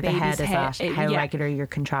baby's head is at, how regular your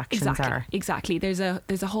contractions are. Exactly. There's a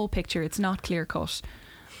whole picture. It's not clear cut.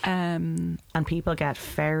 And people get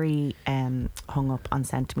very hung up on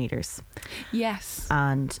centimetres. Yes.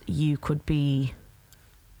 And you could be,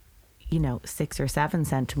 6 or 7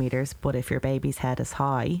 centimetres, but if your baby's head is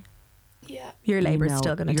high, your labour is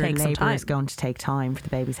still going to take some time. Your labour is going to take time for the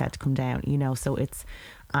baby's head to come down, so it's,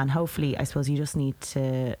 and hopefully, I suppose you just need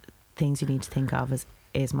to, things you need to think of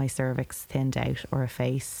is my cervix thinned out or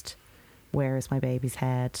effaced? Where is my baby's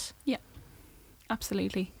head? Yeah,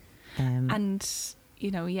 absolutely. And,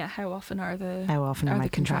 how often are my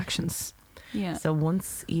contractions? Yeah. So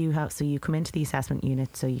once you come into the assessment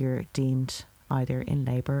unit, so you're deemed either in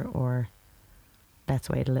labour or let's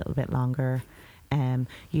wait a little bit longer.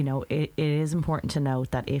 It is important to note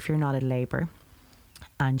that if you're not in labour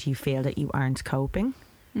and you feel that you aren't coping,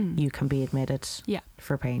 you can be admitted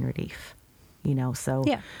for pain relief.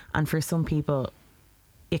 And for some people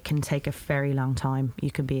it can take a very long time. You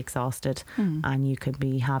can be exhausted and you could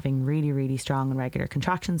be having really, really strong and regular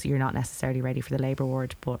contractions. You're not necessarily ready for the labour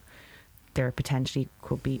ward, but there potentially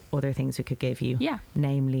could be other things we could give you,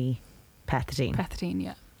 namely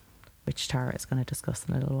pethidine, which Tara is going to discuss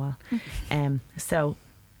in a little while.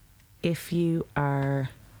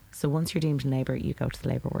 So once you're deemed in labour, you go to the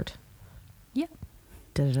labour ward.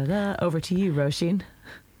 Over to you, Roisin.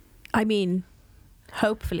 I mean,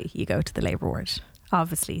 hopefully you go to the labour ward.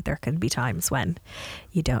 Obviously there can be times when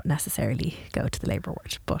you don't necessarily go to the labour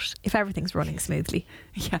ward, but if everything's running smoothly,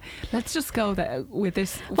 let's just go with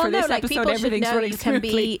this. This episode, people everything's should know running you can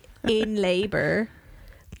smoothly. be in labour,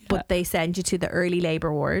 but they send you to the early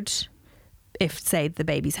labour ward if, say, the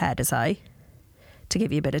baby's head is high, to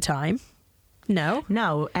give you a bit of time. No,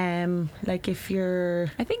 like if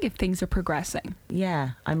you're, I think if things are progressing,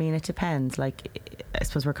 I mean it depends. Like I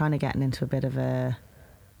suppose we're kind of getting into a bit of a,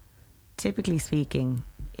 typically speaking,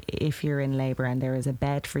 if you're in labour and there is a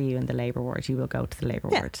bed for you in the labour ward, you will go to the labour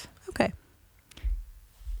ward. Okay.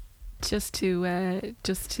 Just to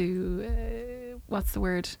what's the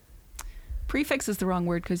word? Prefix is the wrong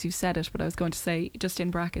word because you said it, but I was going to say, just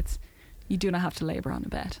in brackets, you do not have to labour on a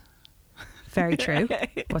bed. Very true.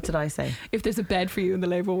 What did I say? If there's a bed for you in the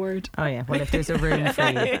labour ward. Oh yeah, well if there's a room for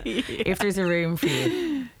you. If there's a room for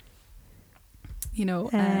you.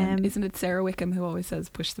 Isn't it Sarah Wickham who always says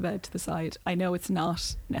push the bed to the side? I know it's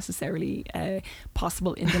not necessarily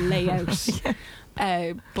possible in the layout,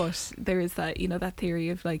 but there is that, that theory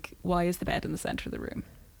of like, why is the bed in the centre of the room?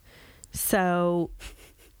 So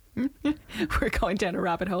we're going down a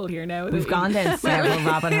rabbit hole here now. We've gone down several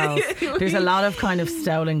rabbit holes. There's a lot of kind of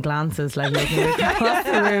stolen glances, like looking across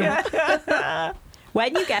the room.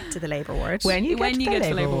 When you get to the labour ward. When you get to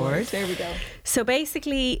the labour ward. There we go. So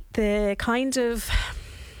basically the kind of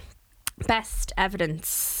best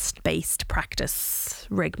evidence-based practice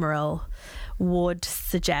rigmarole would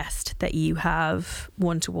suggest that you have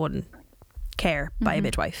one-to-one care by a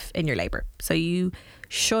midwife in your labour. So you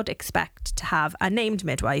should expect to have a named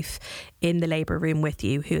midwife in the labour room with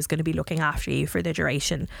you who is going to be looking after you for the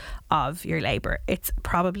duration of your labour. It's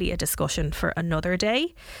probably a discussion for another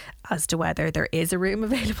day as to whether there is a room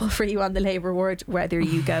available for you on the labour ward, whether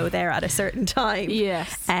you go there at a certain time.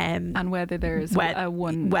 Yes. And whether there is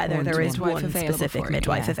one specific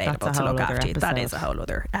midwife available to look after you. That is a whole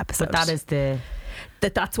other episode. But that is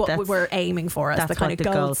that's what we're aiming for as the kind of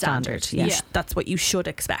gold standard. Yeah. That's what you should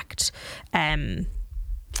expect. And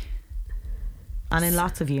in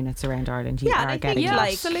lots of units around Ireland, you are getting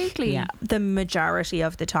absolutely. Yeah, the majority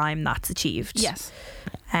of the time that's achieved. Yes.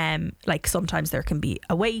 Like sometimes there can be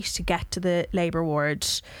a wait to get to the labour ward.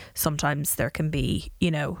 Sometimes there can be,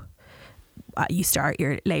 you start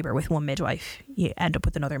your labour with one midwife, you end up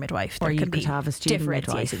with another midwife. Or there you can could be have a student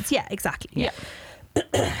midwife. Yeah, exactly. Yeah.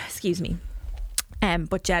 Excuse me.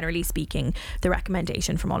 But generally speaking, the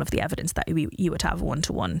recommendation from all of the evidence that you would have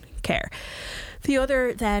one-to-one care. The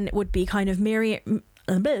other then would be kind of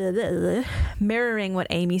mirroring what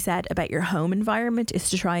Amy said about your home environment is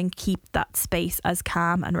to try and keep that space as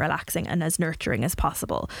calm and relaxing and as nurturing as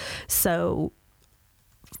possible. So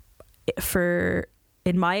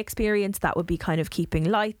in my experience, that would be kind of keeping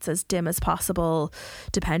lights as dim as possible,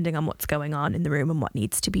 depending on what's going on in the room and what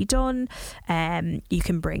needs to be done. You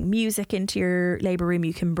can bring music into your labour room.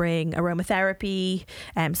 You can bring aromatherapy.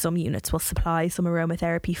 Some units will supply some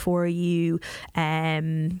aromatherapy for you.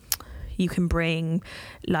 You can bring,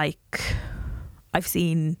 like, I've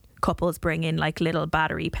seen couples bring in like little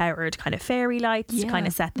battery powered kind of fairy lights to kind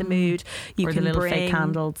of set the mood. You or can the little bring fake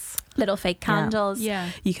candles. Little fake candles.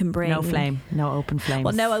 Yeah. You can bring No flame, no open flames.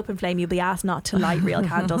 Well, no open flame. You'll be asked not to light real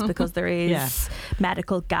candles because there is Yeah.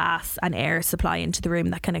 medical gas and air supply into the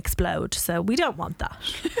room that can explode. So we don't want that.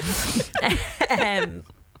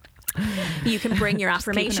 You can bring your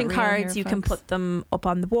affirmation keeping it real cards. here, You can folks. put them up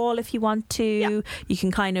on the wall if you want to. Yeah. You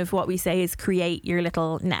can kind of, what we say is create your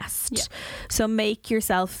little nest. Yeah. So make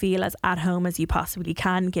yourself feel as at home as you possibly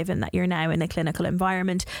can, given that you're now in a clinical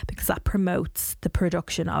environment, because that promotes the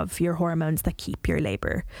production of your hormones that keep your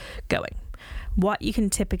labour going. What you can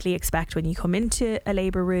typically expect when you come into a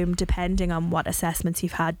labour room, depending on what assessments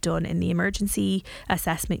you've had done in the emergency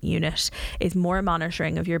assessment unit, is more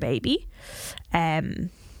monitoring of your baby.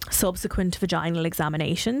 Subsequent vaginal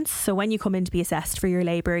examinations. So when you come in to be assessed for your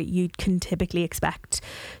labour, you can typically expect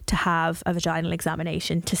to have a vaginal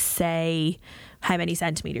examination to say how many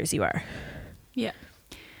centimetres you are. Yeah.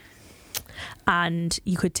 And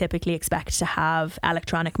you could typically expect to have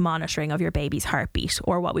electronic monitoring of your baby's heartbeat,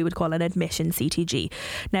 or what we would call an admission CTG.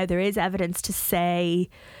 Now, there is evidence to say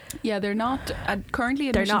Yeah, they're not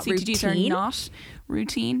currently They're admission not CTGs routine. are not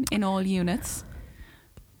routine in all units,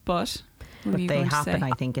 but what were But you they going to happen, say?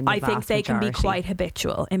 I think, in the I think vast they can be majority. quite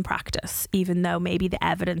habitual in practice, even though maybe the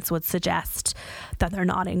evidence would suggest that they're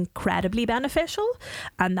not incredibly beneficial,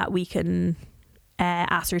 and that we can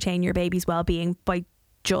ascertain your baby's well-being by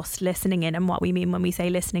just listening in. And what we mean when we say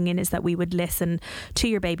listening in is that we would listen to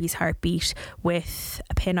your baby's heartbeat with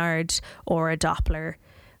a Pinard or a Doppler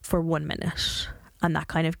for 1 minute, and that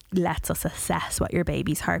kind of lets us assess what your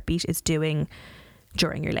baby's heartbeat is doing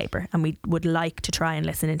during your labour. And we would like to try and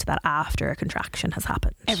listen into that after a contraction has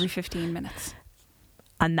happened. Every 15 minutes.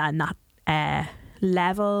 And then that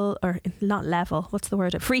level, or not level, what's the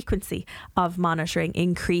word? Frequency of monitoring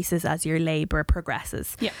increases as your labour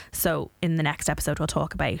progresses. Yeah. So in the next episode, we'll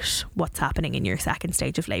talk about what's happening in your second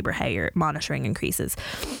stage of labour, how your monitoring increases.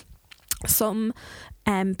 Some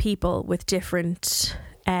people with different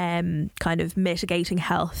kind of mitigating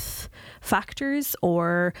health factors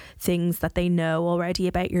or things that they know already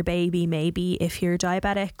about your baby, maybe if you're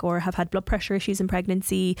diabetic or have had blood pressure issues in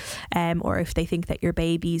pregnancy, or if they think that your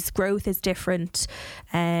baby's growth is different,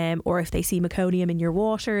 or if they see meconium in your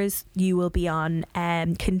waters, you will be on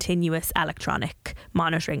continuous electronic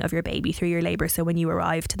monitoring of your baby through your labour. So when you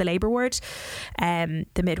arrive to the labour ward,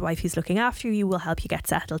 the midwife who's looking after you will help you get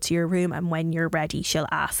settled to your room, and when you're ready, she'll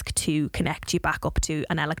ask to connect you back up to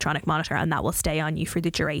an electronic monitor, and that will stay on you for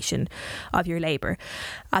the duration of your labour.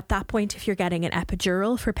 At that point, if you're getting an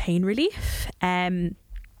epidural for pain relief,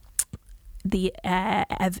 the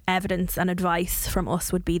evidence and advice from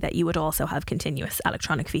us would be that you would also have continuous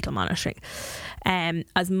electronic fetal monitoring.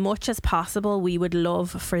 As much as possible, we would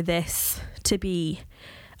love for this to be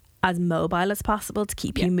as mobile as possible to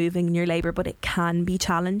keep you moving in your labour, but it can be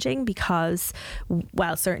challenging because,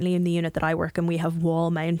 well, certainly in the unit that I work in, we have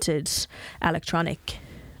wall-mounted electronic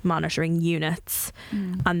monitoring units,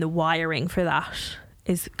 and the wiring for that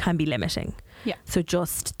can be limiting. Yeah. So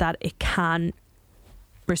just that it can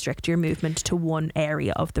restrict your movement to one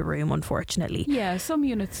area of the room, unfortunately. Yeah, some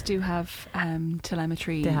units do have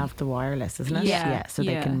telemetry. They have the wireless, isn't it? Yeah, so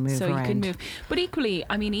they can move so around. you can move. But equally,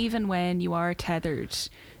 I mean, even when you are tethered,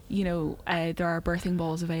 you know, there are birthing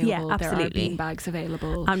balls available. Yeah, There are absolutely. bean bags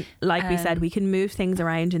available. And like we said, we can move things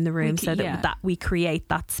around in the room so that, yeah. that we create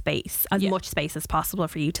that space, as much space as possible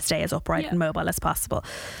for you to stay as upright and mobile as possible.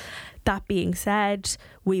 That being said,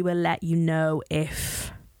 we will let you know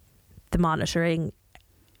if the monitoring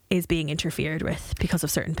is being interfered with because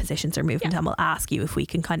of certain positions or movement, and we'll ask you if we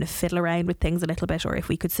can kind of fiddle around with things a little bit, or if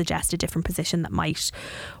we could suggest a different position that might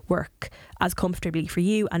work as comfortably for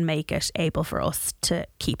you and make it able for us to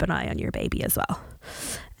keep an eye on your baby as well.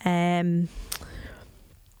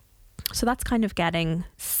 So that's kind of getting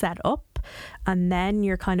set up, and then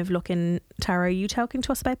you're kind of looking. Tara, are you talking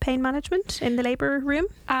to us about pain management in the labour room?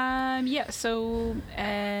 So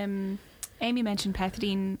Amy mentioned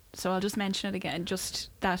pethidine, so I'll just mention it again, just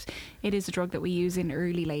that it is a drug that we use in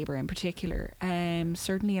early labour in particular.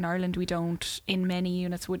 Certainly in Ireland we don't, in many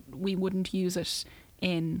units we wouldn't use it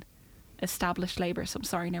in established labour. So I'm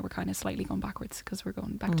sorry, now we're kind of slightly going backwards because we're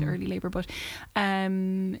going back to early labour, but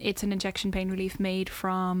it's an injection pain relief made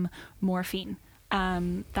from morphine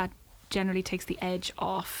that generally takes the edge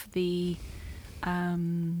off the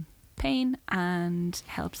pain and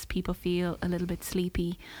helps people feel a little bit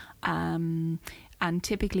sleepy. And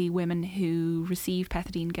typically women who receive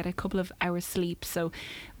pethidine get a couple of hours sleep. So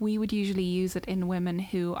we would usually use it in women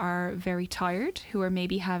who are very tired, who are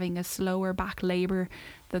maybe having a slower back labour,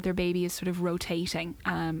 that their baby is sort of rotating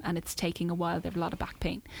and it's taking a while. They have a lot of back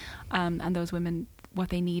pain. And those women, what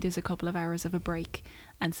they need is a couple of hours of a break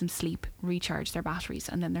and some sleep, recharge their batteries,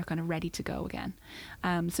 and then they're kind of ready to go again.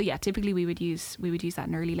 So yeah, typically we would use that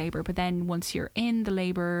in early labour. But then once you're in the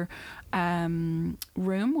labour room,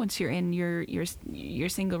 once you're in your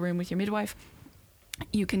single room with your midwife,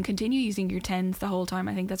 you can continue using your TENS the whole time.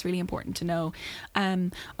 I think that's really important to know,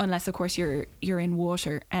 unless of course you're in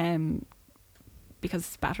water. Because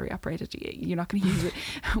it's battery operated, you're not going to use it.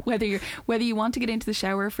 whether you want to get into the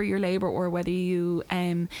shower for your labour, or whether you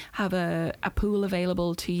have a pool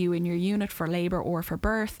available to you in your unit for labour or for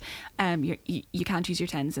birth, you can't use your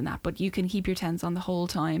TENS in that, but you can keep your TENS on the whole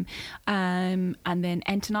time. And then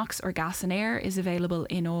Entonox or gas and air is available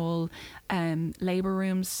in all labour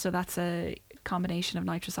rooms. So that's a combination of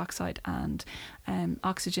nitrous oxide and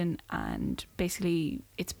oxygen, and basically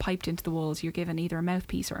it's piped into the walls. You're given either a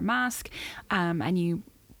mouthpiece or a mask, and you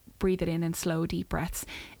breathe it in slow deep breaths.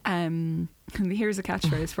 And here's a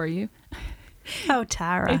catchphrase for you. Oh,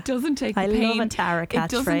 Tara, it doesn't take the pain. I love a Tara catchphrase.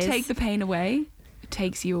 It doesn't take the pain away, it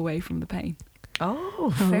takes you away from the pain.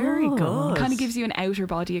 Oh, very good. It kind of gives you an outer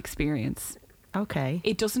body experience. Okay.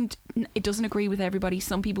 It doesn't agree with everybody.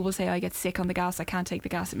 Some people will say, I get sick on the gas, I can't take the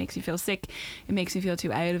gas, it makes me feel sick, it makes me feel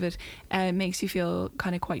too out of it, it makes you feel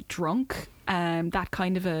kind of quite drunk. That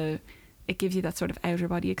kind of it gives you that sort of outer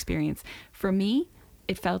body experience. For me,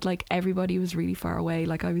 it felt like everybody was really far away,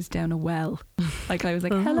 like I was down a well. Like I was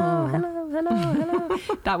like, hello, hello, hello, hello.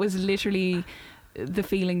 That was literally the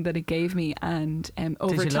feeling that it gave me. And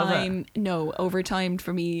over time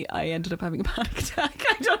for me, I ended up having a panic attack.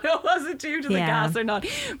 I don't know, was it due to the gas or not,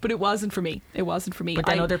 but it wasn't for me. But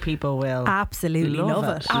then other people will absolutely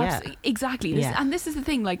love it. Yeah. Exactly. And this is the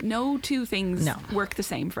thing, like no two things work the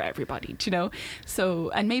same for everybody, you know. So,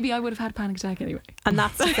 and maybe I would have had a panic attack anyway. And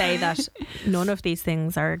that's to say that none of these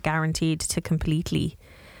things are guaranteed to completely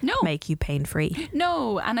make you pain free.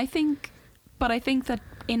 No, and I think that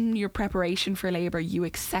in your preparation for labour, you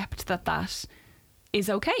accept that is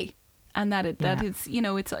okay, and that it's, you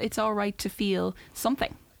know, it's all right to feel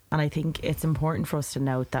something. And I think it's important for us to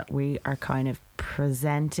note that we are kind of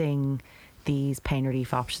presenting these pain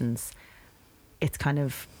relief options. It's kind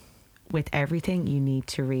of, with everything, you need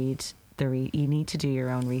to read you need to do your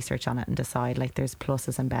own research on it and decide, like, there's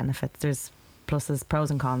pluses and benefits. There's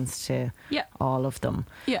pros and cons to all of them.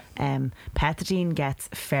 Yeah. Pethidine gets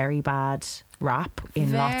very bad rap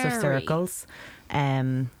in lots of circles.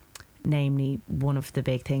 Namely, one of the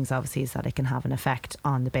big things obviously is that it can have an effect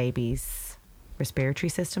on the baby's respiratory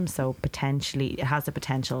system. So potentially it has the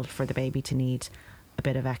potential for the baby to need a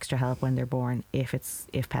bit of extra help when they're born if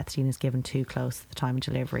pethidine is given too close to the time of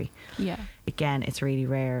delivery. Yeah. Again, it's really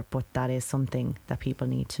rare, but that is something that people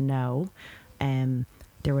need to know.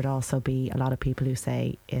 There would also be a lot of people who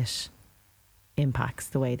say it impacts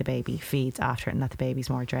the way the baby feeds after it and that the baby's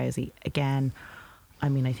more drowsy. Again, I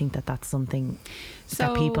mean, I think that's something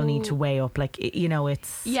that people need to weigh up. Like, you know,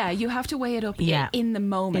 it's... Yeah, you have to weigh it up in the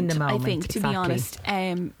moment, I think, to be honest.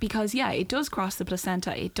 Because, it does cross the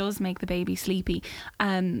placenta. It does make the baby sleepy.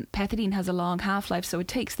 Pethidine has a long half-life, so it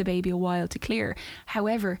takes the baby a while to clear.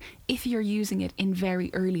 However, if you're using it in very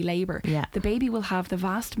early labour, the baby will have the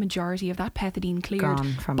vast majority of that pethidine cleared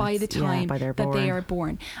by the time that they are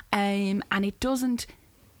born. And it doesn't...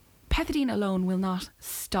 Pethidine alone will not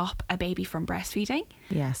stop a baby from breastfeeding.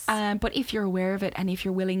 Yes. But if you're aware of it and if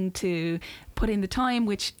you're willing to put in the time,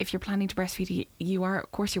 which if you're planning to breastfeed, you are,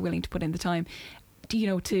 of course, you're willing to put in the time,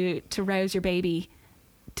 to rouse your baby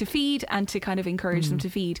to feed and to kind of encourage them to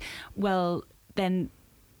feed. Well,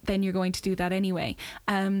 then you're going to do that anyway.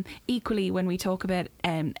 Equally, when we talk about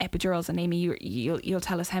epidurals, and Amy, you'll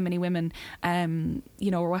tell us how many women,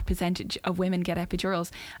 or what percentage of women get epidurals.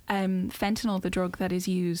 Fentanyl, the drug that is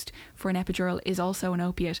used for an epidural, is also an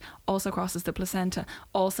opiate, also crosses the placenta,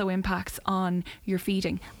 also impacts on your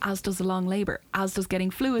feeding, as does the long labour, as does getting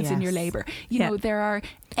fluids in your labour. You know, there are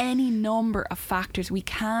any number of factors. We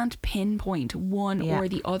can't pinpoint one or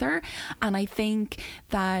the other. And I think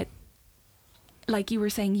that, like you were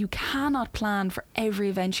saying, you cannot plan for every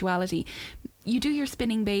eventuality. You do your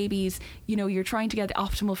spinning babies, you're trying to get the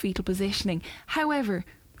optimal fetal positioning. However,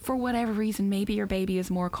 for whatever reason, maybe your baby is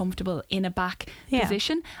more comfortable in a back Yeah.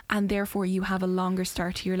 position, and therefore you have a longer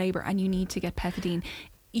start to your labour and you need to get pethidine.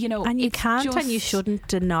 You know, And you it's can't just, and you shouldn't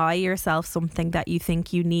deny yourself something that you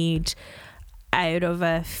think you need out of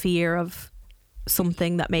a fear of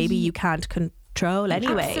something that maybe you can't control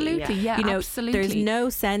anyway. Absolutely, yeah, You know, absolutely. there's no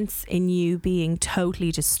sense in you being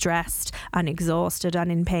totally distressed and exhausted and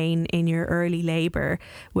in pain in your early labour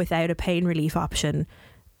without a pain relief option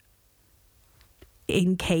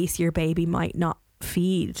in case your baby might not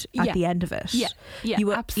feed at Yeah. the end of it. Yeah, yeah, You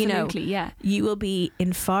will- absolutely, yeah. You will be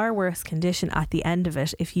in far worse condition at the end of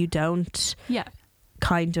it if you don't Yeah.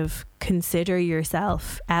 kind of consider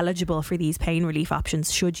yourself eligible for these pain relief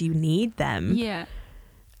options should you need them. Yeah.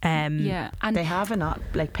 Yeah. And They have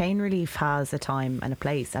like pain relief has a time and a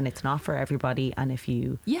place, and it's not for everybody. And if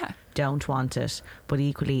you yeah. don't want it, but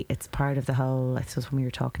equally it's part of the whole, I suppose when we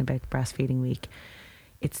were talking about breastfeeding week,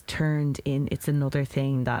 it's another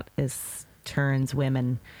thing that turns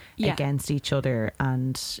women Yeah. against each other,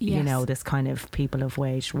 and you Yes. know, this kind of people have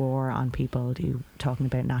waged war on people who talking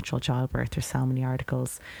about natural childbirth. There's so many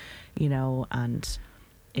articles, you know, and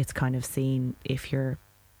it's kind of seen if you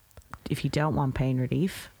don't want pain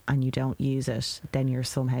relief and you don't use it, then you're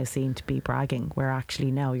somehow seen to be bragging, where actually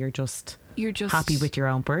no, you're just happy with your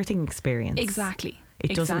own birthing experience. Exactly.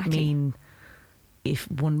 It doesn't mean if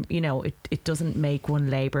one, you know, it doesn't make one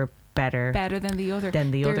labour better than the other.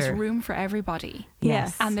 than the There's other. room for everybody.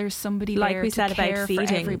 Yes. And there's somebody Like there we to said about care for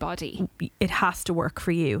feeding. everybody. It has to work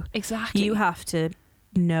for you. Exactly. You have to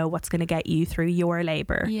know what's going to get you through your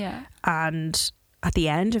labour. Yeah. And at the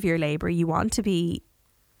end of your labour, you want to be,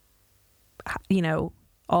 you know,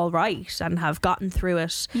 all right and have gotten through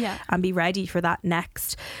it Yeah. and be ready for that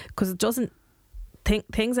next, because it doesn't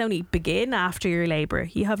things only begin after your labour.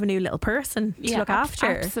 You have a new little person to Yeah, look after.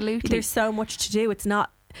 absolutely. There's so much to do. It's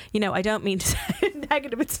not, you know, I don't mean to sound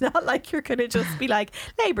negative. It's not like you're going to just be like,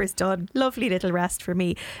 labour's done, lovely little rest for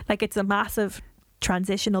me. Like, it's a massive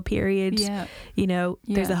transitional period. Yeah. You know,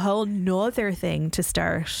 there's Yeah. a whole nother thing to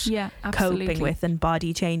start Yeah. Absolutely. coping with and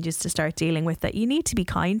body changes to start dealing with, that you need to be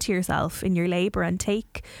kind to yourself in your labour and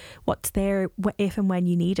take what's there if and when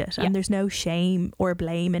you need it. Yeah. And there's no shame or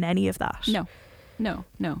blame in any of that. No,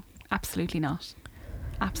 absolutely not.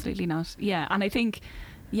 Absolutely not. Yeah. And I think,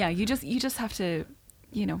 yeah, you just have to,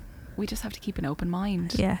 you know, we just have to keep an open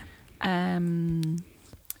mind. Yeah.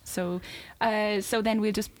 So then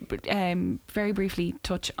we'll just very briefly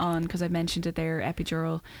touch on, because I mentioned it there,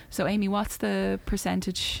 epidural. So Amy, what's the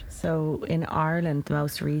percentage? So in Ireland, the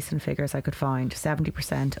most recent figures I could find,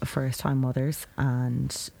 70% of first-time mothers,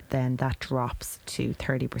 and then that drops to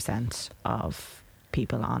 30% of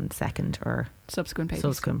people on second or Subsequent babies.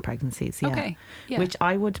 subsequent pregnancies. Yeah. Okay. Yeah. Which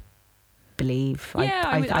I would believe. Yeah,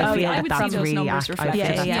 I I would feel see that that's those really numbers I feel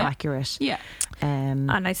reflected. that's Yeah. accurate. Yeah. And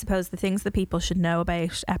I suppose the things that people should know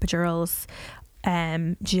about epidurals,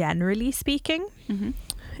 generally speaking, Mm-hmm.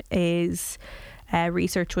 is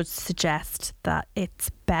research would suggest that it's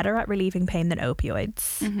better at relieving pain than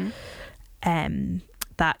opioids. Mm-hmm.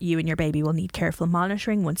 That you and your baby will need careful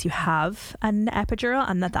monitoring once you have an epidural,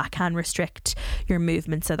 and that can restrict your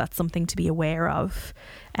movement. So that's something to be aware of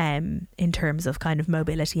in terms of kind of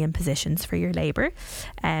mobility and positions for your labour.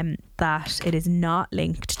 That it is not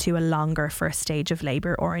linked to a longer first stage of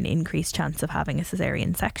labour or an increased chance of having a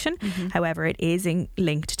caesarean section. Mm-hmm. However, it is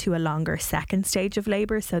linked to a longer second stage of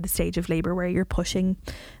labour, so the stage of labour where you're pushing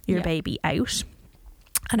your Yeah. baby out.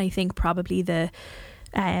 And I think probably the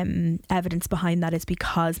evidence behind that is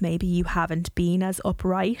because maybe you haven't been as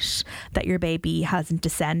upright, that your baby hasn't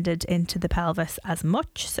descended into the pelvis as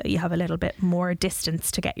much, so you have a little bit more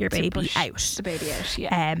distance to get your To baby push out. the baby out.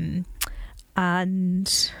 Yeah.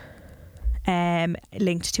 And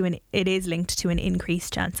it is linked to an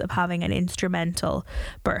increased chance of having an instrumental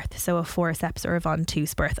birth, so a forceps or a von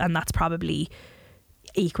Toos birth, and that's probably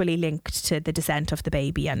equally linked to the descent of the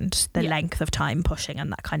baby and the Yeah. length of time pushing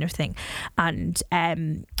and that kind of thing. And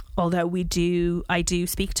although I do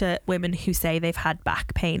speak to women who say they've had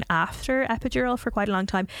back pain after epidural for quite a long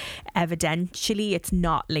time, evidentially it's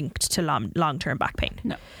not linked to long-term back pain.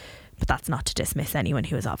 No. But that's not to dismiss anyone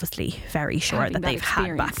who is obviously very sure Having that that they've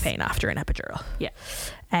had back experience. pain after an epidural. Yeah.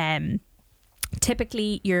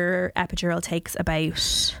 Typically your epidural takes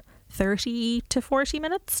about 30 to 40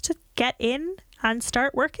 minutes to get in and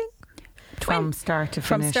start working. From start to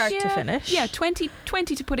From finish. start to finish. Yeah, 20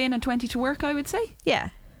 to put in and 20 to work, I would say. Yeah.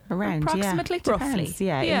 Around, approximately. yeah. Roughly. Depends,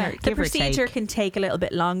 yeah. Yeah. The Give or procedure take. can take a little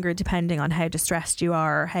bit longer depending on how distressed you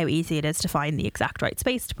are, how easy it is to find the exact right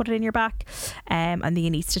space to put it in your back. And the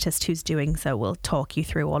anaesthetist who's doing so will talk you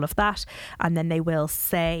through all of that. And then they will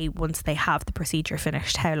say, once they have the procedure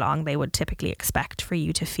finished, how long they would typically expect for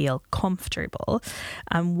you to feel comfortable.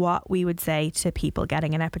 And what we would say to people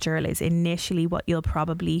getting an epidural is initially what you'll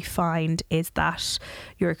probably find is that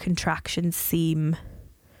your contractions seem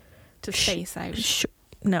To space out.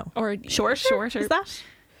 no. Or Shorter? Is that?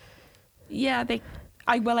 Yeah,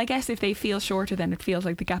 I guess if they feel shorter, then it feels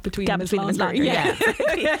like the gap between them is between them is longer. longer,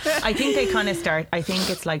 Yeah. I think they kind of start. I think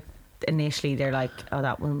it's like initially they're like, oh,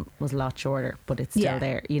 that one was a lot shorter, but it's still Yeah.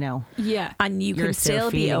 there, you know. Yeah. And you You're can still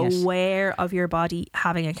still be feeling it. aware of your body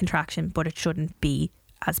having a contraction, but it shouldn't be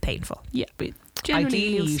as painful. Yeah. But generally,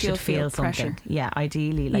 Ideally, you'll you still should feel pressure something. Yeah,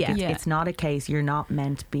 ideally, like Yeah. it's not a case you're not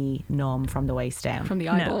meant to be numb from the waist down. from the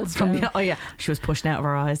No. eyeballs. From down. the, oh yeah, she was pushing out of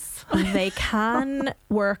her eyes. They can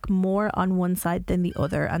work more on one side than the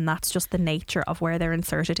other, and that's just the nature of where they're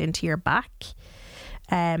inserted into your back.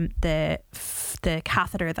 The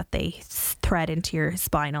catheter that they thread into your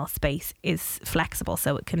spinal space is flexible,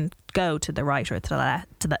 so it can go to the right or to the left,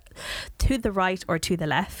 to the right or to the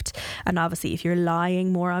left. And obviously, if you're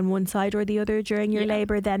lying more on one side or the other during your Yeah.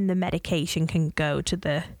 labour, then the medication can go to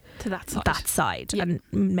that side. that side Yeah. and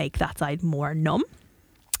make that side more numb.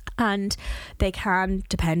 And they can,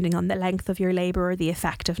 depending on the length of your labour or the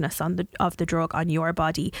effectiveness of the drug on your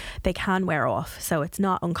body, they can wear off. So it's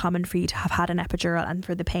not uncommon for you to have had an epidural and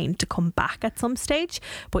for the pain to come back at some stage,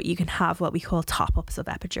 but you can have what we call top-ups of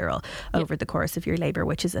epidural over the course of your labour,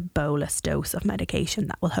 which is a bolus dose of medication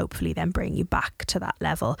that will hopefully then bring you back to that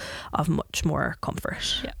level of much more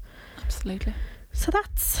comfort. Yeah, absolutely. So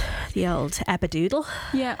that's the old epidoodle.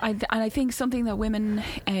 Yeah, and I think something that women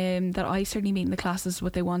that I certainly meet in the classes,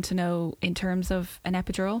 what they want to know in terms of an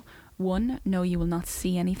epidural: one, no, you will not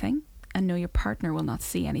see anything, and no, your partner will not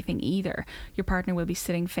see anything either. Your partner will be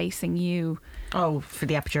sitting facing you Oh, for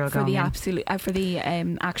the epidural for going the in. for the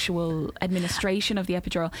actual administration of the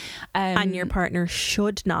epidural, And your partner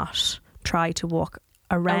should not try to walk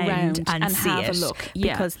around and see have it a look.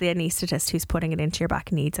 Yeah, because the anaesthetist who's putting it into your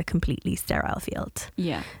back needs a completely sterile field.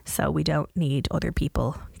 yeah. So we don't need other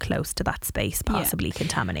people close to that space possibly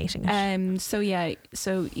contaminating it. So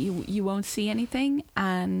you won't see anything,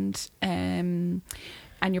 and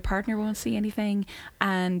your partner won't see anything,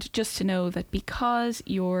 and just to know that because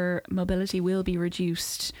your mobility will be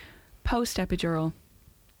reduced post epidural,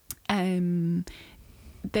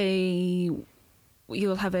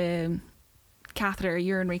 you'll have a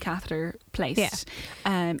urinary catheter placed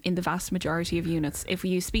in the vast majority of units. If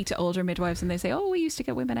you speak to older midwives and they say, oh, we used to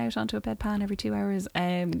get women out onto a bedpan every 2 hours,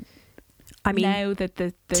 I mean, now that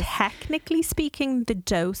the technically speaking, the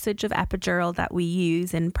dosage of epidural that we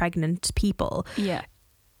use in pregnant people, yeah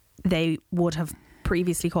they would have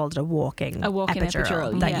previously called it a walking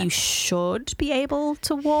epidural, that yeah. you should be able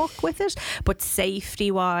to walk with it, but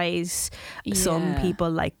safety wise some Yeah.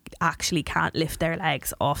 people actually can't lift their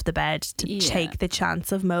legs off the bed to Yeah. take the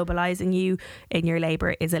chance of mobilizing you in your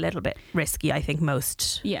labor is a little bit risky. I think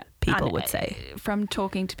most people And, would say from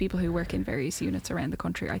talking to people who work in various units around the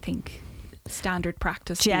country, I think standard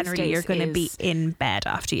practice generally these you're days going to be is in bed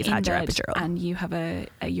after you've in had your bed, epidural, and you have a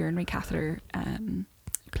urinary catheter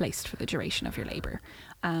placed for the duration of your labour.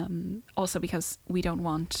 Also because we don't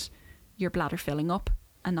want your bladder filling up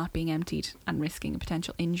and not being emptied and risking a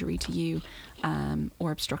potential injury to you, or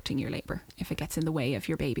obstructing your labour if it gets in the way of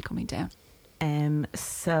your baby coming down.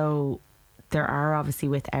 So there are obviously,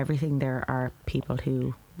 with everything, there are people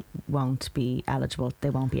who won't be eligible. They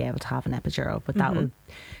won't be able to have an epidural, but that will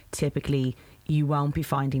typically, you won't be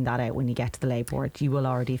finding that out when you get to the labour ward. You will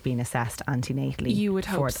already have been assessed antenatally. You would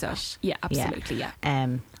hope for so. that. Yeah, absolutely. Yeah.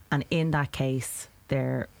 And in that case,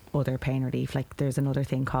 there are other pain relief. Like there's another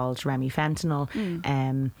thing called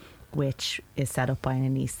remifentanil, which is set up by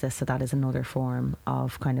an anaesthetist. So that is another form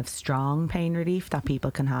of kind of strong pain relief that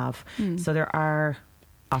people can have. So there are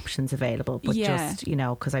options available, but just,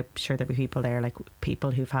 because I'm sure there'll be people there, like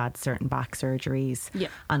people who've had certain back surgeries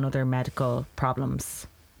and other medical problems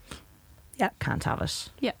can't have it.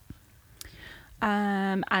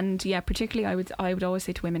 And particularly I would always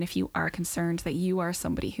say to women, if you are concerned that you are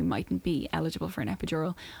somebody who mightn't be eligible for an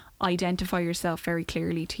epidural, identify yourself very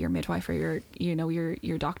clearly to your midwife or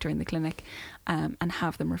your doctor in the clinic, and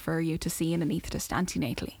have them refer you to see an anaesthetist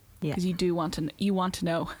antenatally, because you do want to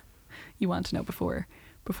know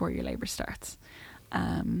before your labour starts.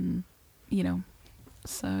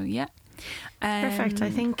 So yeah. Perfect. I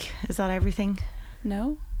think, is that everything?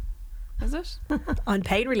 No, is it? on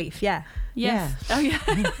pain relief. Yes. Oh yeah.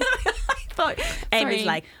 I thought Amy's sorry,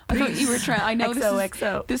 like, I thought you were trying. I know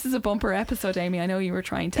XOXO. this is a bumper episode, Amy. I know you were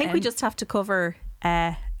trying to. I think we just have to cover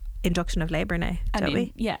induction of labour now, don't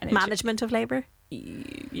we? Yeah, Management of labour,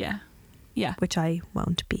 yeah. which I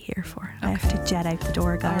won't be here for. I have to jet out the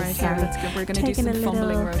door, guys. All right, here, let's go. We're going to do Taking some a little-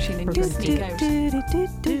 fumbling, Roisin, and just sneak out.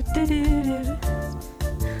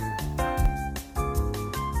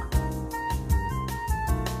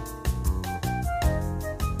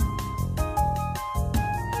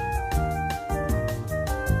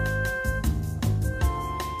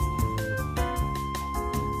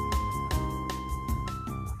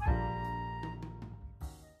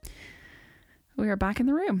 We are back in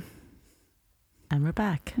the room. And we're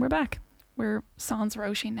back. We're back. We're sans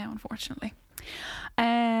Roisin now, unfortunately.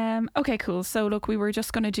 Okay, cool. So look, we were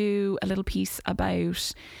just going to do a little piece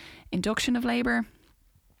about induction of labour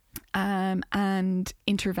and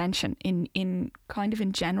intervention in kind of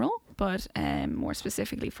in general, but more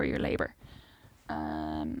specifically for your labour.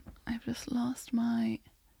 I've just lost my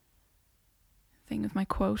thing with my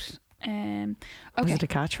quote. Was Okay, it a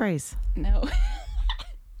catchphrase? no.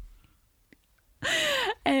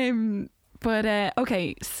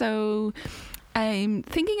 Okay, so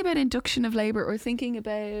thinking about induction of labour, or thinking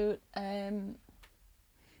about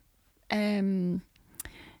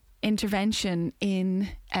intervention in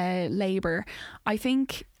labour, I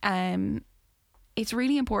think it's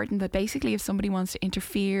really important that basically if somebody wants to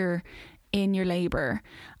interfere in your labour,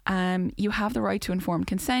 you have the right to informed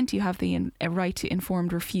consent, you have the right to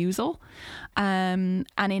informed refusal, and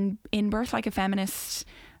in Birth Like a Feminist,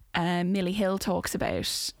 Millie Hill talks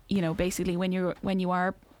about, you know, basically when you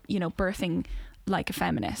are, you know, birthing like a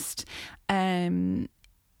feminist,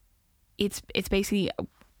 it's basically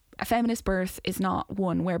a feminist birth is not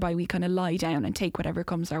one whereby we kind of lie down and take whatever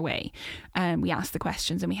comes our way. We ask the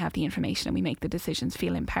questions and we have the information and we make the decisions,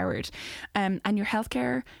 feel empowered. And your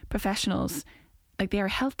healthcare professionals, like, they are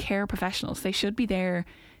healthcare professionals. They should be there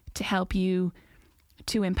to help you,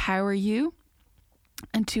 to empower you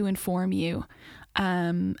and to inform you,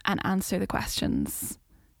 and answer the questions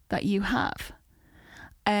that you have.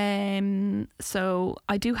 So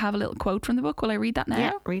I do have a little quote from the book. Will I read that now?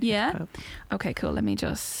 Yeah, read Yeah. the quote. Okay, cool. Let me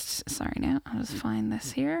just, sorry now, I'll just find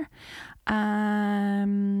this here.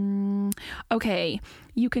 Okay,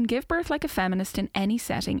 you can give birth like a feminist in any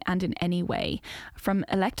setting and in any way, from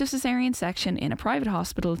elective cesarean section in a private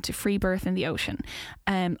hospital to free birth in the ocean.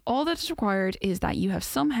 All that is required is that you have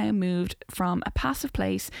somehow moved from a passive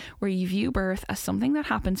place where you view birth as something that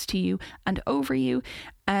happens to you and over you,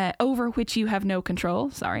 over which you have no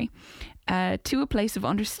control, to a place of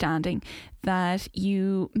understanding that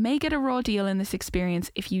you may get a raw deal in this experience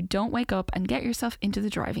if you don't wake up and get yourself into the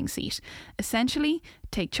driving seat. Essentially,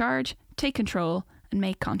 take charge, take control, and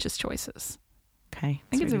make conscious choices. Okay. I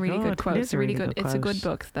think it's a really good quote. It's a really good It's a good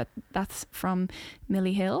quote. book. That's from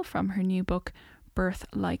Millie Hill, from her new book, Birth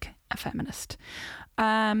Like a Feminist.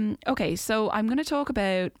 Okay, so I'm going to talk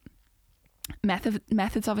about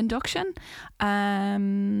methods of induction.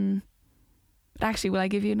 But actually, will I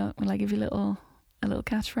give you a little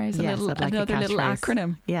catchphrase, Yes, I'd like another a little catchphrase.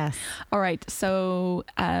 acronym? Yes. All right. So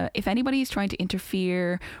if anybody is trying to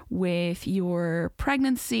interfere with your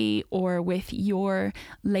pregnancy or with your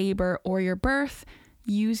labour or your birth,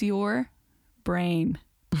 use your brain.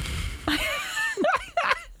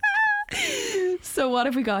 So what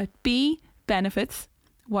have we got? B, benefits.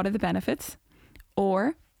 What are the benefits?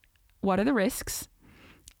 Or, what are the risks?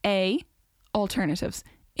 A, alternatives.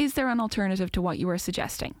 Is there an alternative to what you are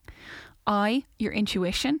suggesting? I, your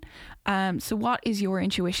intuition. So what is your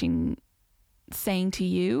intuition saying to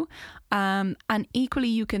you? And equally,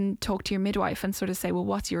 you can talk to your midwife and sort of say, well,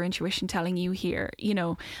 what's your intuition telling you here? You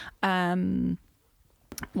know,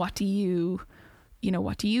 what do you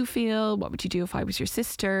feel? What would you do if I was your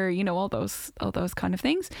sister? You know, all those kind of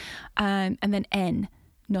things. And then N,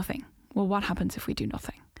 nothing. Well, what happens if we do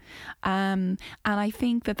nothing? And I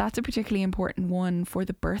think that that's a particularly important one for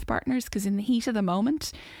the birth partners, because in the heat of the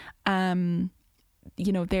moment,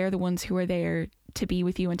 you know, they're the ones who are there to be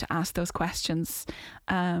with you and to ask those questions.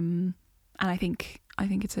 And I think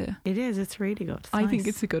it's really good. I think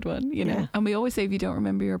it's a good one, you know. Yeah. And we always say, if you don't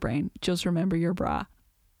remember your brain, just remember your bra.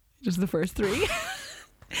 Just the first three.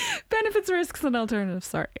 Benefits, risks, and alternatives.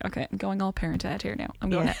 Sorry. Okay, I'm going all parent ed here now. I'm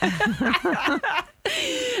going.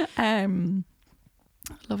 Yeah.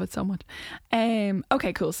 Love it so much.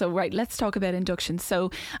 Okay, cool. So right, let's talk about induction.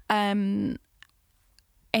 So, Amy,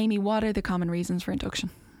 what are the common reasons for induction?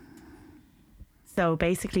 So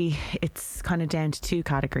basically, it's kind of down to two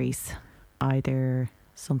categories: either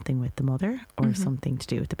something with the mother or something to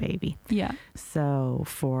do with the baby. Yeah. So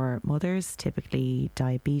for mothers, typically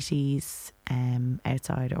diabetes,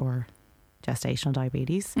 outside or gestational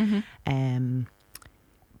diabetes, Mm-hmm.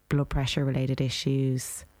 blood pressure related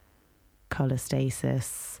issues,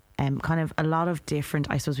 cholestasis, kind of a lot of different,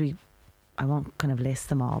 I suppose I won't kind of list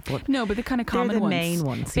them all, but No, but the kind of common they're the ones. main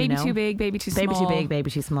ones. Baby you know? too big, baby too small. Baby too big, baby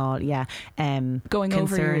too small. Yeah. Going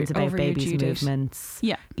over concerns about over your babies' due date. movements.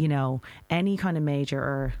 Yeah. You know, any kind of major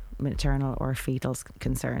or maternal or fetal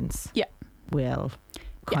concerns. Yeah. Will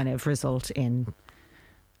kind of result in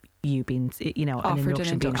you being, you know, an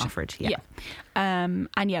induction being offered. Yeah. And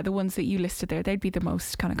yeah, the ones that you listed there, they'd be the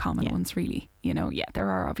most kind of common Yeah. ones, really. You know, yeah, there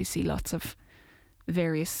are obviously lots of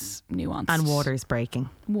various nuanced. And water's breaking.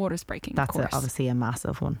 Water's breaking. That's of course. obviously a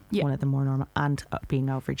massive one. Yeah. One of the more normal, and being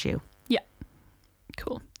overdue.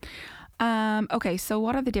 Cool. Okay, so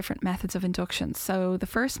what are the different methods of induction? So the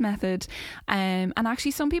first method, and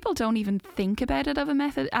actually some people don't even think about it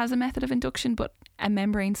as a method of induction, but a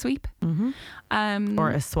membrane sweep. Mm-hmm.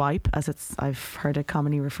 Or a swipe, as I've heard it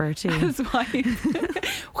commonly referred to. A swipe.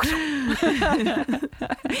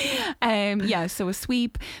 Yeah, so a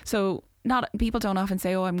sweep. So people don't often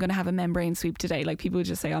say, oh, I'm going to have a membrane sweep today. Like people would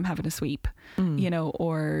just say, I'm having a sweep, you know,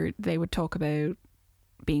 or they would talk about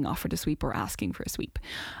being offered a sweep or asking for a sweep.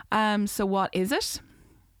 So what is it?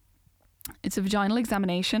 It's a vaginal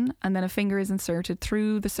examination, and then a finger is inserted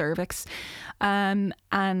through the cervix. And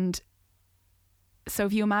so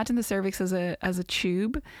if you imagine the cervix as a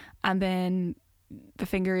tube, and then the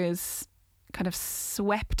finger is kind of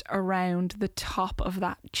swept around the top of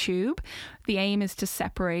that tube, the aim is to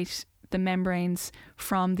separate the membranes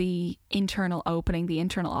from the internal opening, the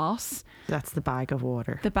internal os. That's the bag of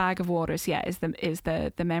water. The bag of waters, yeah, is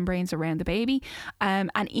the membranes around the baby.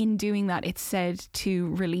 And in doing that, it's said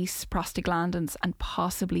to release prostaglandins and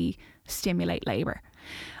possibly stimulate labour.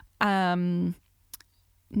 Nobody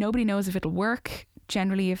knows if it'll work.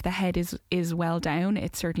 Generally, if the head is well down,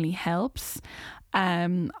 it certainly helps.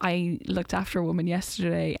 I looked after a woman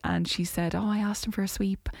yesterday and she said, oh, I asked him for a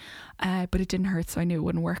sweep, but it didn't hurt, so I knew it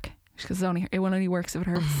wouldn't work. Because it only works if it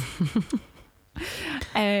hurts.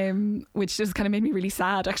 Which just kind of made me really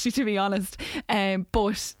sad, actually, to be honest.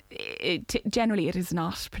 But generally it is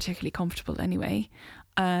not particularly comfortable anyway.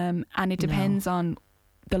 And it depends on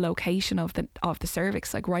the location of the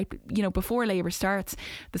cervix. Like right, you know, before labour starts,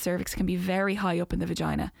 the cervix can be very high up in the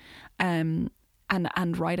vagina, and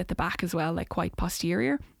right at the back as well, like quite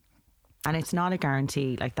posterior. And it's not a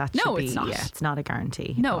guarantee. Like that. No, should be, it's not. Yeah, it's not a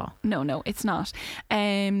guarantee. No, it's not.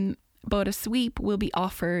 But a sweep will be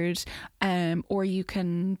offered, or you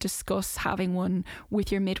can discuss having one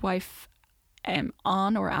with your midwife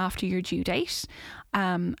on or after your due date,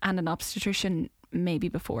 and an obstetrician maybe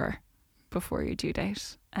before your due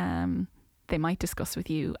date. They might discuss with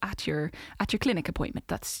you at your clinic appointment.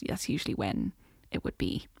 That's usually when it would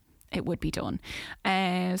be done.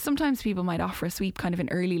 Sometimes people might offer a sweep kind of in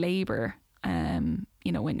early labour,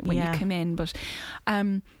 you know, when you come in. But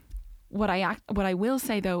what I will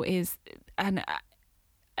say though is an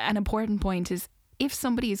important point is, if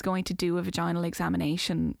somebody is going to do a vaginal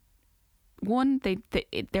examination, one,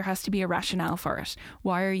 there has to be a rationale for it.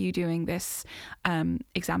 Why are you doing this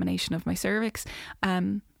examination of my cervix?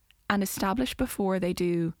 And establish before they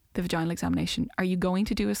do the vaginal examination, are you going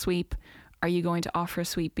to do a sweep? Are you going to offer a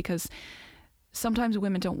sweep? Because sometimes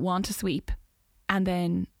women don't want a sweep, and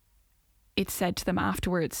then it's said to them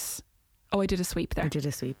afterwards, oh, I did a sweep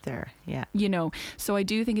there. Yeah. You know, so I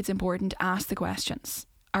do think it's important to ask the questions.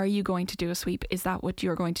 Are you going to do a sweep? Is that what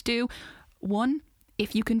you're going to do? One,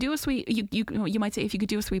 if you can do a sweep, you might say, if you could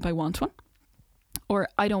do a sweep, I want one. Or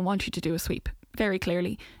I don't want you to do a sweep, very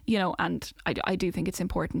clearly, you know, and I do think it's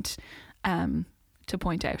important to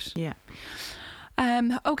point out. Yeah.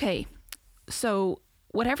 Okay. So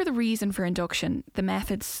whatever the reason for induction, the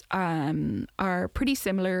methods are pretty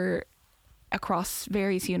similar across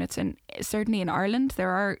various units, and certainly in Ireland there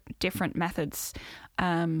are different methods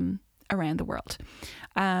around the world.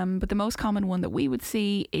 But the most common one that we would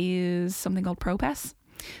see is something called Propes.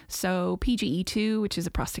 So PGE2, which is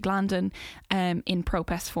a prostaglandin, in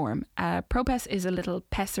Propes form. Propes is a little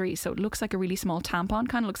pessary, so it looks like a really small tampon,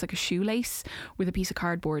 kind of looks like a shoelace with a piece of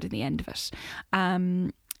cardboard at the end of it.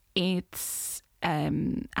 And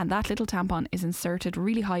that little tampon is inserted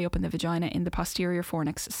really high up in the vagina, in the posterior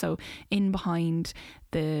fornix, so in behind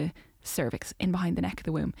the cervix, in behind the neck of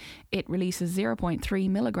the womb. It releases 0.3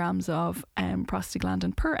 milligrams of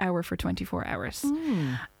prostaglandin per hour for 24 hours.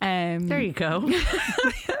 There you go.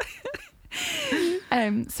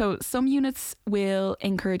 So some units will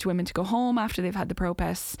encourage women to go home after they've had the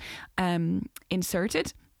Propes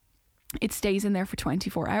inserted. It stays in there for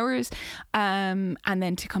 24 hours, and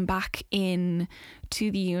then to come back in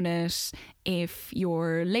to the unit if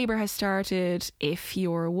your labour has started, if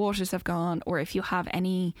your waters have gone, or if you have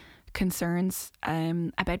any concerns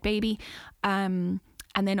about baby. And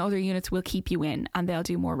then other units will keep you in, and they'll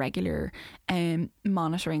do more regular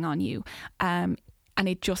monitoring on you. And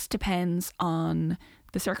it just depends on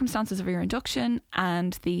the circumstances of your induction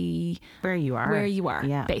and where you are,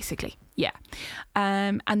 yeah, basically. Yeah.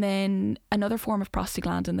 And then another form of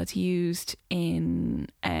prostaglandin that's used in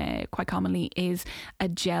quite commonly is a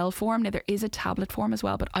gel form. Now there is a tablet form as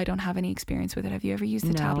well, but I don't have any experience with it. Have you ever used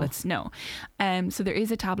the tablets? No. So there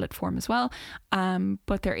is a tablet form as well,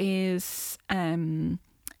 but there is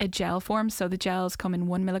a gel form. So the gels come in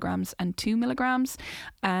 1 milligrams and 2 milligrams,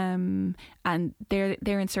 and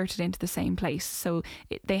they're inserted into the same place. So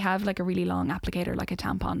they have like a really long applicator, like a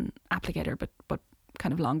tampon applicator, but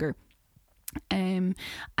kind of longer. And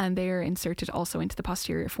they're inserted also into the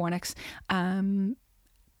posterior fornix.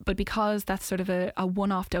 But because that's sort of a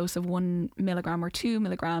one-off dose of 1 milligram or 2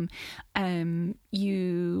 milligram,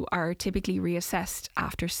 you are typically reassessed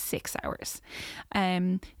after 6 hours.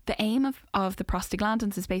 The aim of the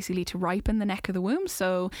prostaglandins is basically to ripen the neck of the womb,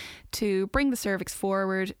 so to bring the cervix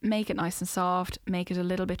forward, make it nice and soft, make it a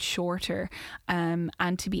little bit shorter, and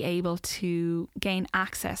to be able to gain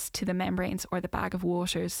access to the membranes or the bag of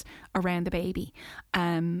waters around the baby.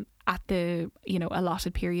 At the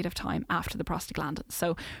allotted period of time after the prostaglandin.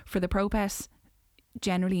 So for the Propes,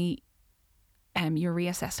 generally you're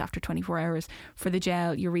reassessed after 24 hours. For the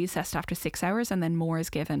gel, you're reassessed after 6 hours, and then more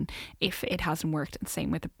is given if it hasn't worked, and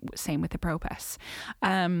same with the Propes.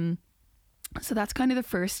 So that's kind of the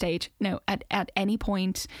first stage. Now at any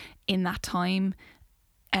point in that time,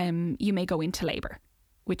 you may go into labour,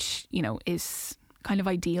 which is kind of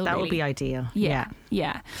ideal. That really would be ideal. Yeah.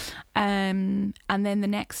 And then the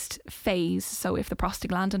next phase, so if the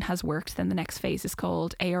prostaglandin has worked, then the next phase is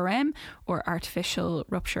called ARM, or artificial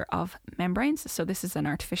rupture of membranes. So this is an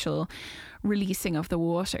artificial releasing of the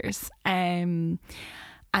waters. And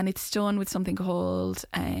it's done with something called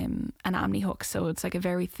an amni hook. So it's like a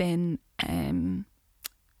very thin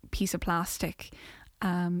piece of plastic,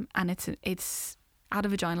 and it's at a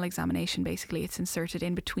vaginal examination. Basically, it's inserted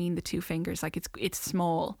in between the two fingers. Like it's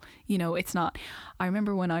small, it's not. I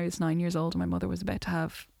remember when I was 9 years old, my mother was about to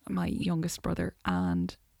have my youngest brother,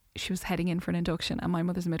 and she was heading in for an induction, and my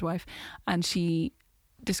mother's a midwife, and she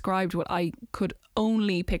described what I could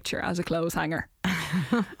only picture as a clothes hanger.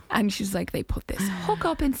 And she's like, they put this hook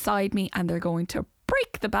up inside me, and they're going to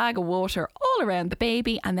break the bag of water all around the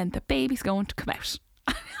baby, and then the baby's going to come out.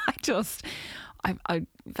 I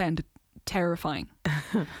found it terrifying.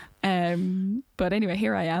 But anyway,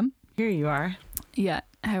 here I am. Here you are. Yeah,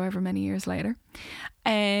 however many years later.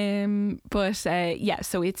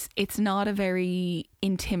 So it's not a very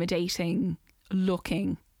intimidating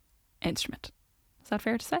looking instrument. Is that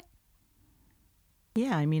fair to say?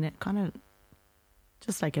 Yeah, I mean, it kind of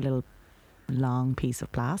just like a little long piece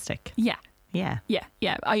of plastic. Yeah. Yeah.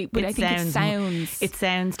 I think it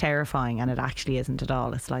sounds terrifying, and it actually isn't at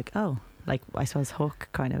all. It's like, like I suppose hook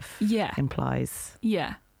kind of implies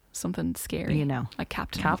something scary, like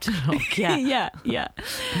Captain Hook. Yeah. yeah.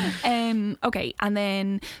 Okay, and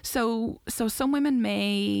then so some women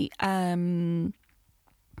may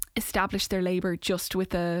establish their labour just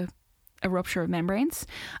with a rupture of membranes,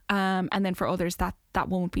 and then for others that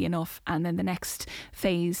won't be enough, and then the next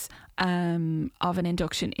phase of an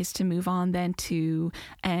induction is to move on then to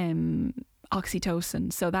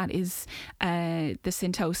oxytocin. So that is the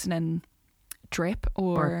Syntocinon drip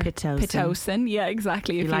or Pitocin. Yeah,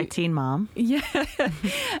 exactly. If you like Teen Mom. Yeah.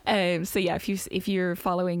 So yeah, if you're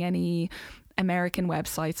following any American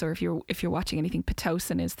websites, or if you're watching anything,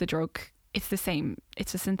 Pitocin is the drug. It's the same.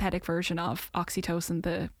 It's a synthetic version of oxytocin,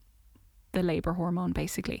 the labour hormone,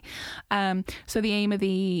 basically. So the aim of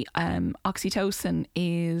the oxytocin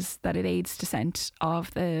is that it aids descent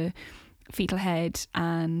of the fetal head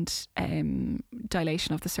and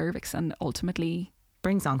dilation of the cervix, and ultimately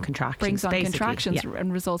brings on contractions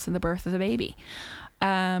and results in the birth of the baby.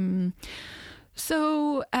 So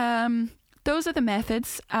those are the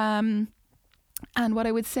methods. And what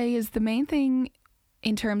I would say is the main thing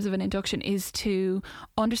in terms of an induction is to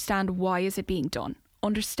understand why is it being done,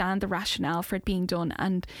 understand the rationale for it being done,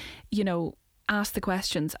 and ask the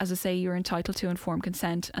questions. As I say, you're entitled to informed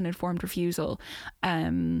consent and informed refusal.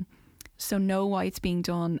 So know why it's being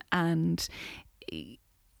done. And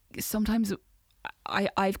sometimes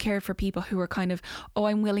I've cared for people who are kind of,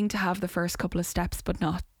 I'm willing to have the first couple of steps but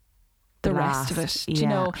not the rest of it,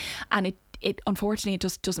 and it unfortunately it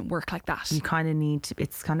just doesn't work like that. You kind of need to,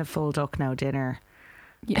 it's kind of full duck, no dinner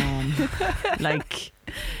Yeah. Like,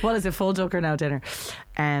 what is it, full duck or no dinner?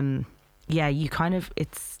 Yeah, you kind of,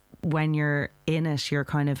 it's when you're in it, you're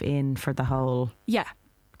kind of in for the whole Yeah.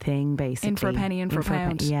 thing, basically. In for a penny, in for a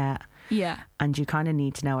pound. Yeah. Yeah. And you kind of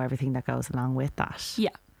need to know everything that goes along with that. Yeah.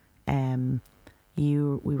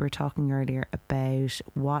 We were talking earlier about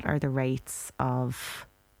what are the rates of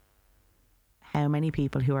how many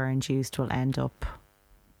people who are induced will end up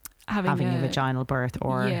having a vaginal birth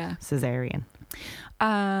or cesarean.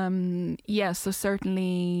 Yeah, so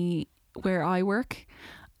certainly where I work,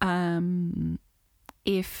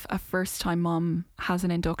 if a first time mum has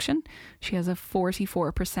an induction, she has a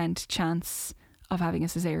 44% chance of having a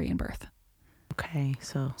cesarean birth. Okay,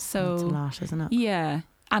 so that's a lot, isn't it? Yeah.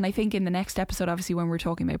 And I think in the next episode, obviously, when we're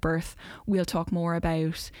talking about birth, we'll talk more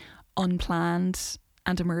about unplanned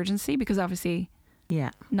and emergency, because obviously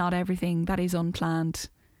not everything that is unplanned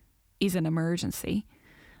is an emergency.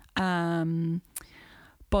 But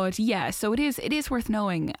yeah, so it is worth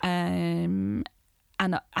knowing. And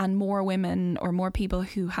more women or more people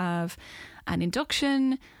who have an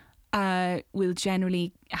induction will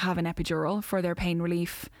generally have an epidural for their pain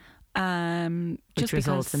relief. Which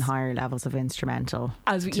results in higher levels of instrumental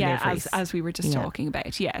deliveries. as we were just talking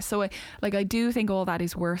about. Yeah, so I do think all that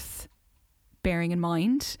is worth bearing in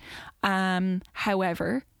mind.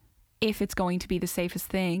 However, if it's going to be the safest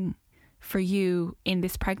thing for you in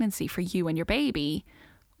this pregnancy, for you and your baby,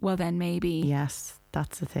 well then maybe yes,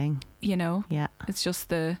 that's the thing. It's just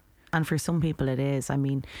the. And for some people it is. I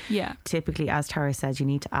mean, typically, as Tara said, you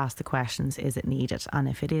need to ask the questions, is it needed? And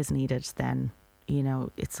if it is needed, then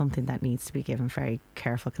it's something that needs to be given very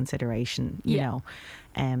careful consideration, you know.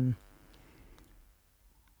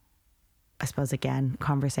 I suppose, again,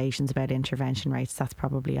 conversations about intervention rates, that's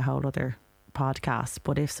probably a whole other podcast.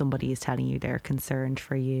 But if somebody is telling you they're concerned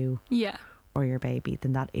for you or your baby,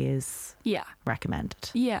 then that is recommended.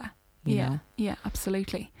 Yeah,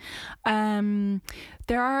 absolutely.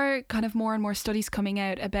 There are kind of more and more studies coming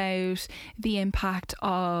out about the impact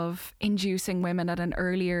of inducing women at an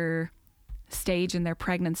earlier stage in their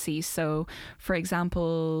pregnancy. So, for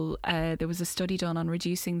example, there was a study done on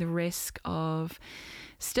reducing the risk of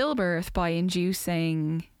stillbirth by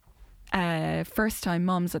inducing first-time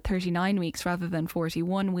mums at 39 weeks rather than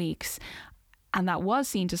 41 weeks, and that was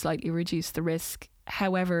seen to slightly reduce the risk.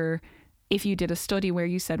 However, if you did a study where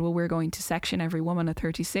you said, well, we're going to section every woman at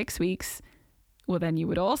 36 weeks, well, then you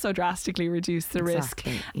would also drastically reduce the risk.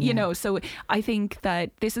 So I think that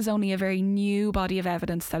this is only a very new body of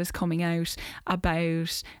evidence that is coming out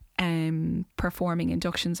about performing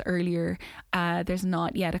inductions earlier. There's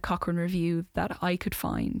not yet a Cochrane review that I could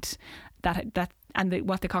find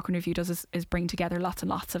what the Cochrane review does is bring together lots and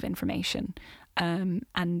lots of information, and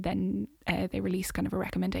then they release kind of a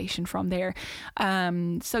recommendation from there.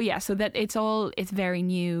 So that it's very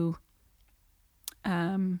new.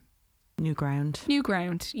 New ground.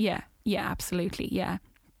 Yeah, absolutely. Yeah.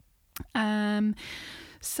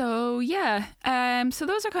 So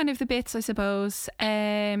those are kind of the bits, I suppose,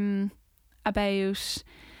 about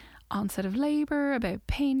onset of labour, about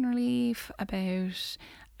pain relief, about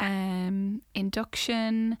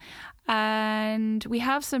induction, and we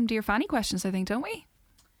have some Dear Fanny questions, I think, don't we?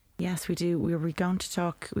 Yes, we do. We were going to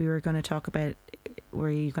talk about,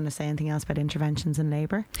 were you going to say anything else about interventions in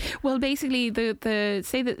labour? Well, basically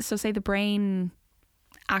say the BRAIN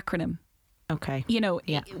acronym. Okay.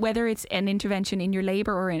 Whether it's an intervention in your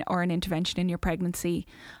labour or an intervention in your pregnancy,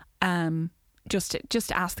 just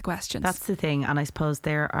to ask the questions. That's the thing. And I suppose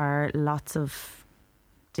there are lots of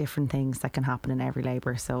different things that can happen in every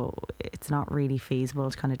labour, so it's not really feasible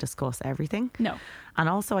to kind of discuss everything. No. And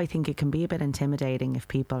also I think it can be a bit intimidating if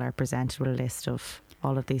people are presented with a list of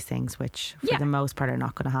all of these things, which for the most part are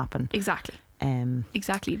not going to happen. Exactly.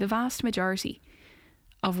 Exactly. The vast majority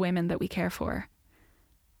of women that we care for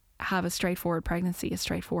have a straightforward pregnancy, a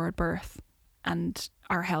straightforward birth, and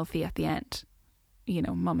are healthy at the end,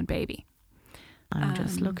 mum and baby. I'm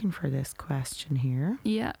just looking for this question here.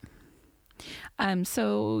 Yeah. This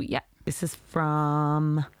is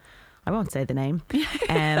from, I won't say the name. I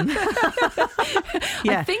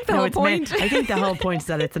think the whole point. I think the whole point is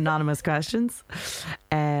that it's anonymous questions.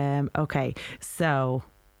 Okay, so,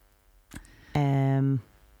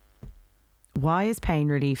 why is pain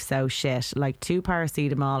relief so shit? Like 2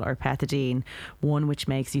 paracetamol or pethidine, one which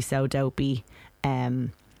makes you so dopey, or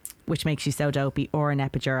an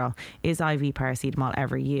epidural. Is IV paracetamol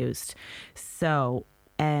ever used? So,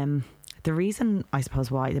 the reason, I suppose,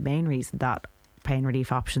 the main reason that pain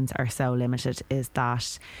relief options are so limited is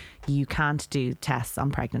that you can't do tests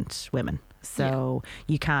on pregnant women. So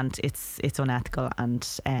you can't, it's unethical, and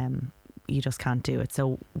you just can't do it.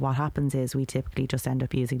 So what happens is we typically just end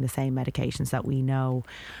up using the same medications that we know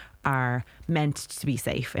are meant to be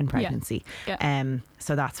safe in pregnancy.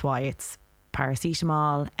 So that's why it's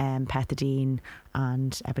paracetamol, pethidine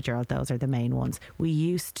and epidural. Those are the main ones. We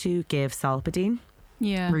used to give Solpadeine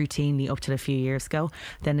routinely up till a few years ago.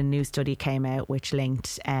 Then a new study came out which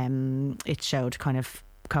linked, it showed kind of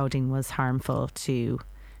codeine was harmful to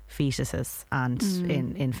fetuses and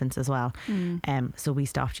in infants as well. So we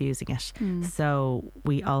stopped using it. So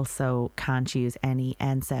we also can't use any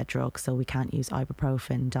NSAID drugs. So we can't use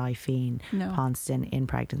ibuprofen, Difene, Ponston in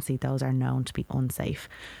pregnancy. Those are known to be unsafe.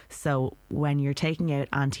 So when you're taking out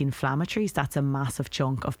anti-inflammatories, that's a massive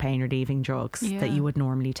chunk of pain relieving drugs that you would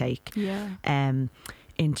normally take. In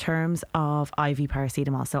terms of IV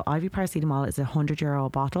paracetamol, so IV paracetamol is €100 a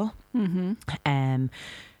bottle.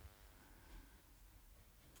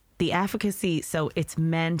 The efficacy, so it's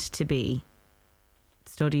meant to be,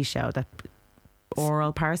 studies show that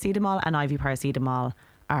oral paracetamol and IV paracetamol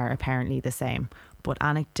are apparently the same. But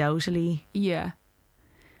anecdotally,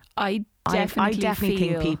 I definitely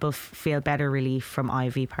think people feel better relief from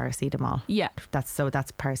IV paracetamol. That's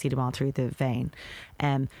paracetamol through the vein.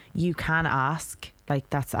 You can ask, like,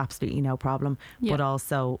 that's absolutely no problem. But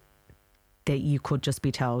also that you could just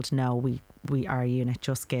be told, no, our unit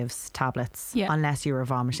just gives tablets unless you were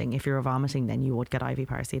vomiting. If you were vomiting, then you would get IV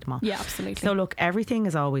paracetamol. Absolutely. So look, everything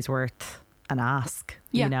is always worth an ask,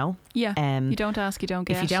 you know? You don't ask, you don't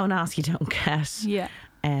get. If you don't ask, you don't get.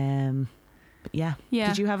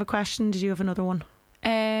 Did you have a question? Did you have another one?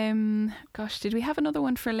 Gosh, did we have another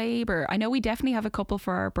one for labour? I know we definitely have a couple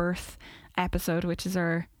for our birth episode, which is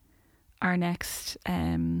our next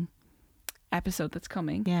episode that's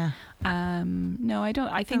coming. No, I don't.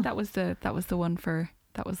 I think that was the one for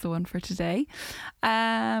today.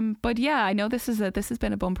 But yeah, I know this has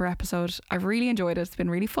been a bumper episode. I've really enjoyed it. It's been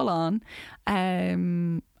really full on,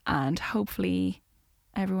 and hopefully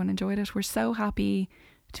everyone enjoyed it. We're so happy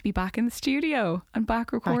to be back in the studio and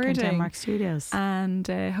back recording. Back in Denmark Studios, and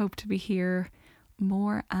hope to be here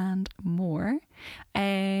more and more.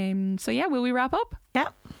 So yeah, will we wrap up? Yeah.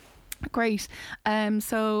 Great.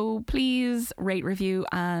 So please rate, review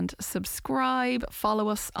and subscribe. Follow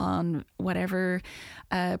us on whatever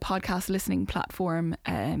podcast listening platform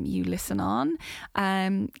you listen on.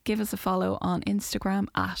 Give us a follow on Instagram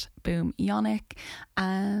at BoomYonic,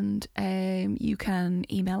 and you can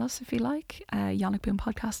email us if you like,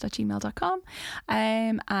 yonicboompodcast@gmail.com.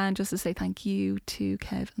 And just to say thank you to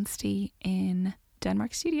Kev and Steve in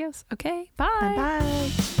Denmark Studios. Okay, bye.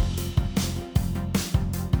 Bye.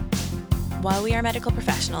 While we are medical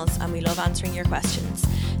professionals and we love answering your questions,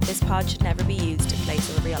 this pod should never be used in place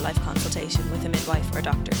of a real-life consultation with a midwife or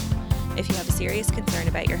doctor. If you have a serious concern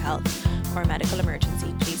about your health or a medical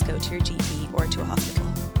emergency, please go to your GP or to a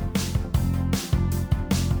hospital.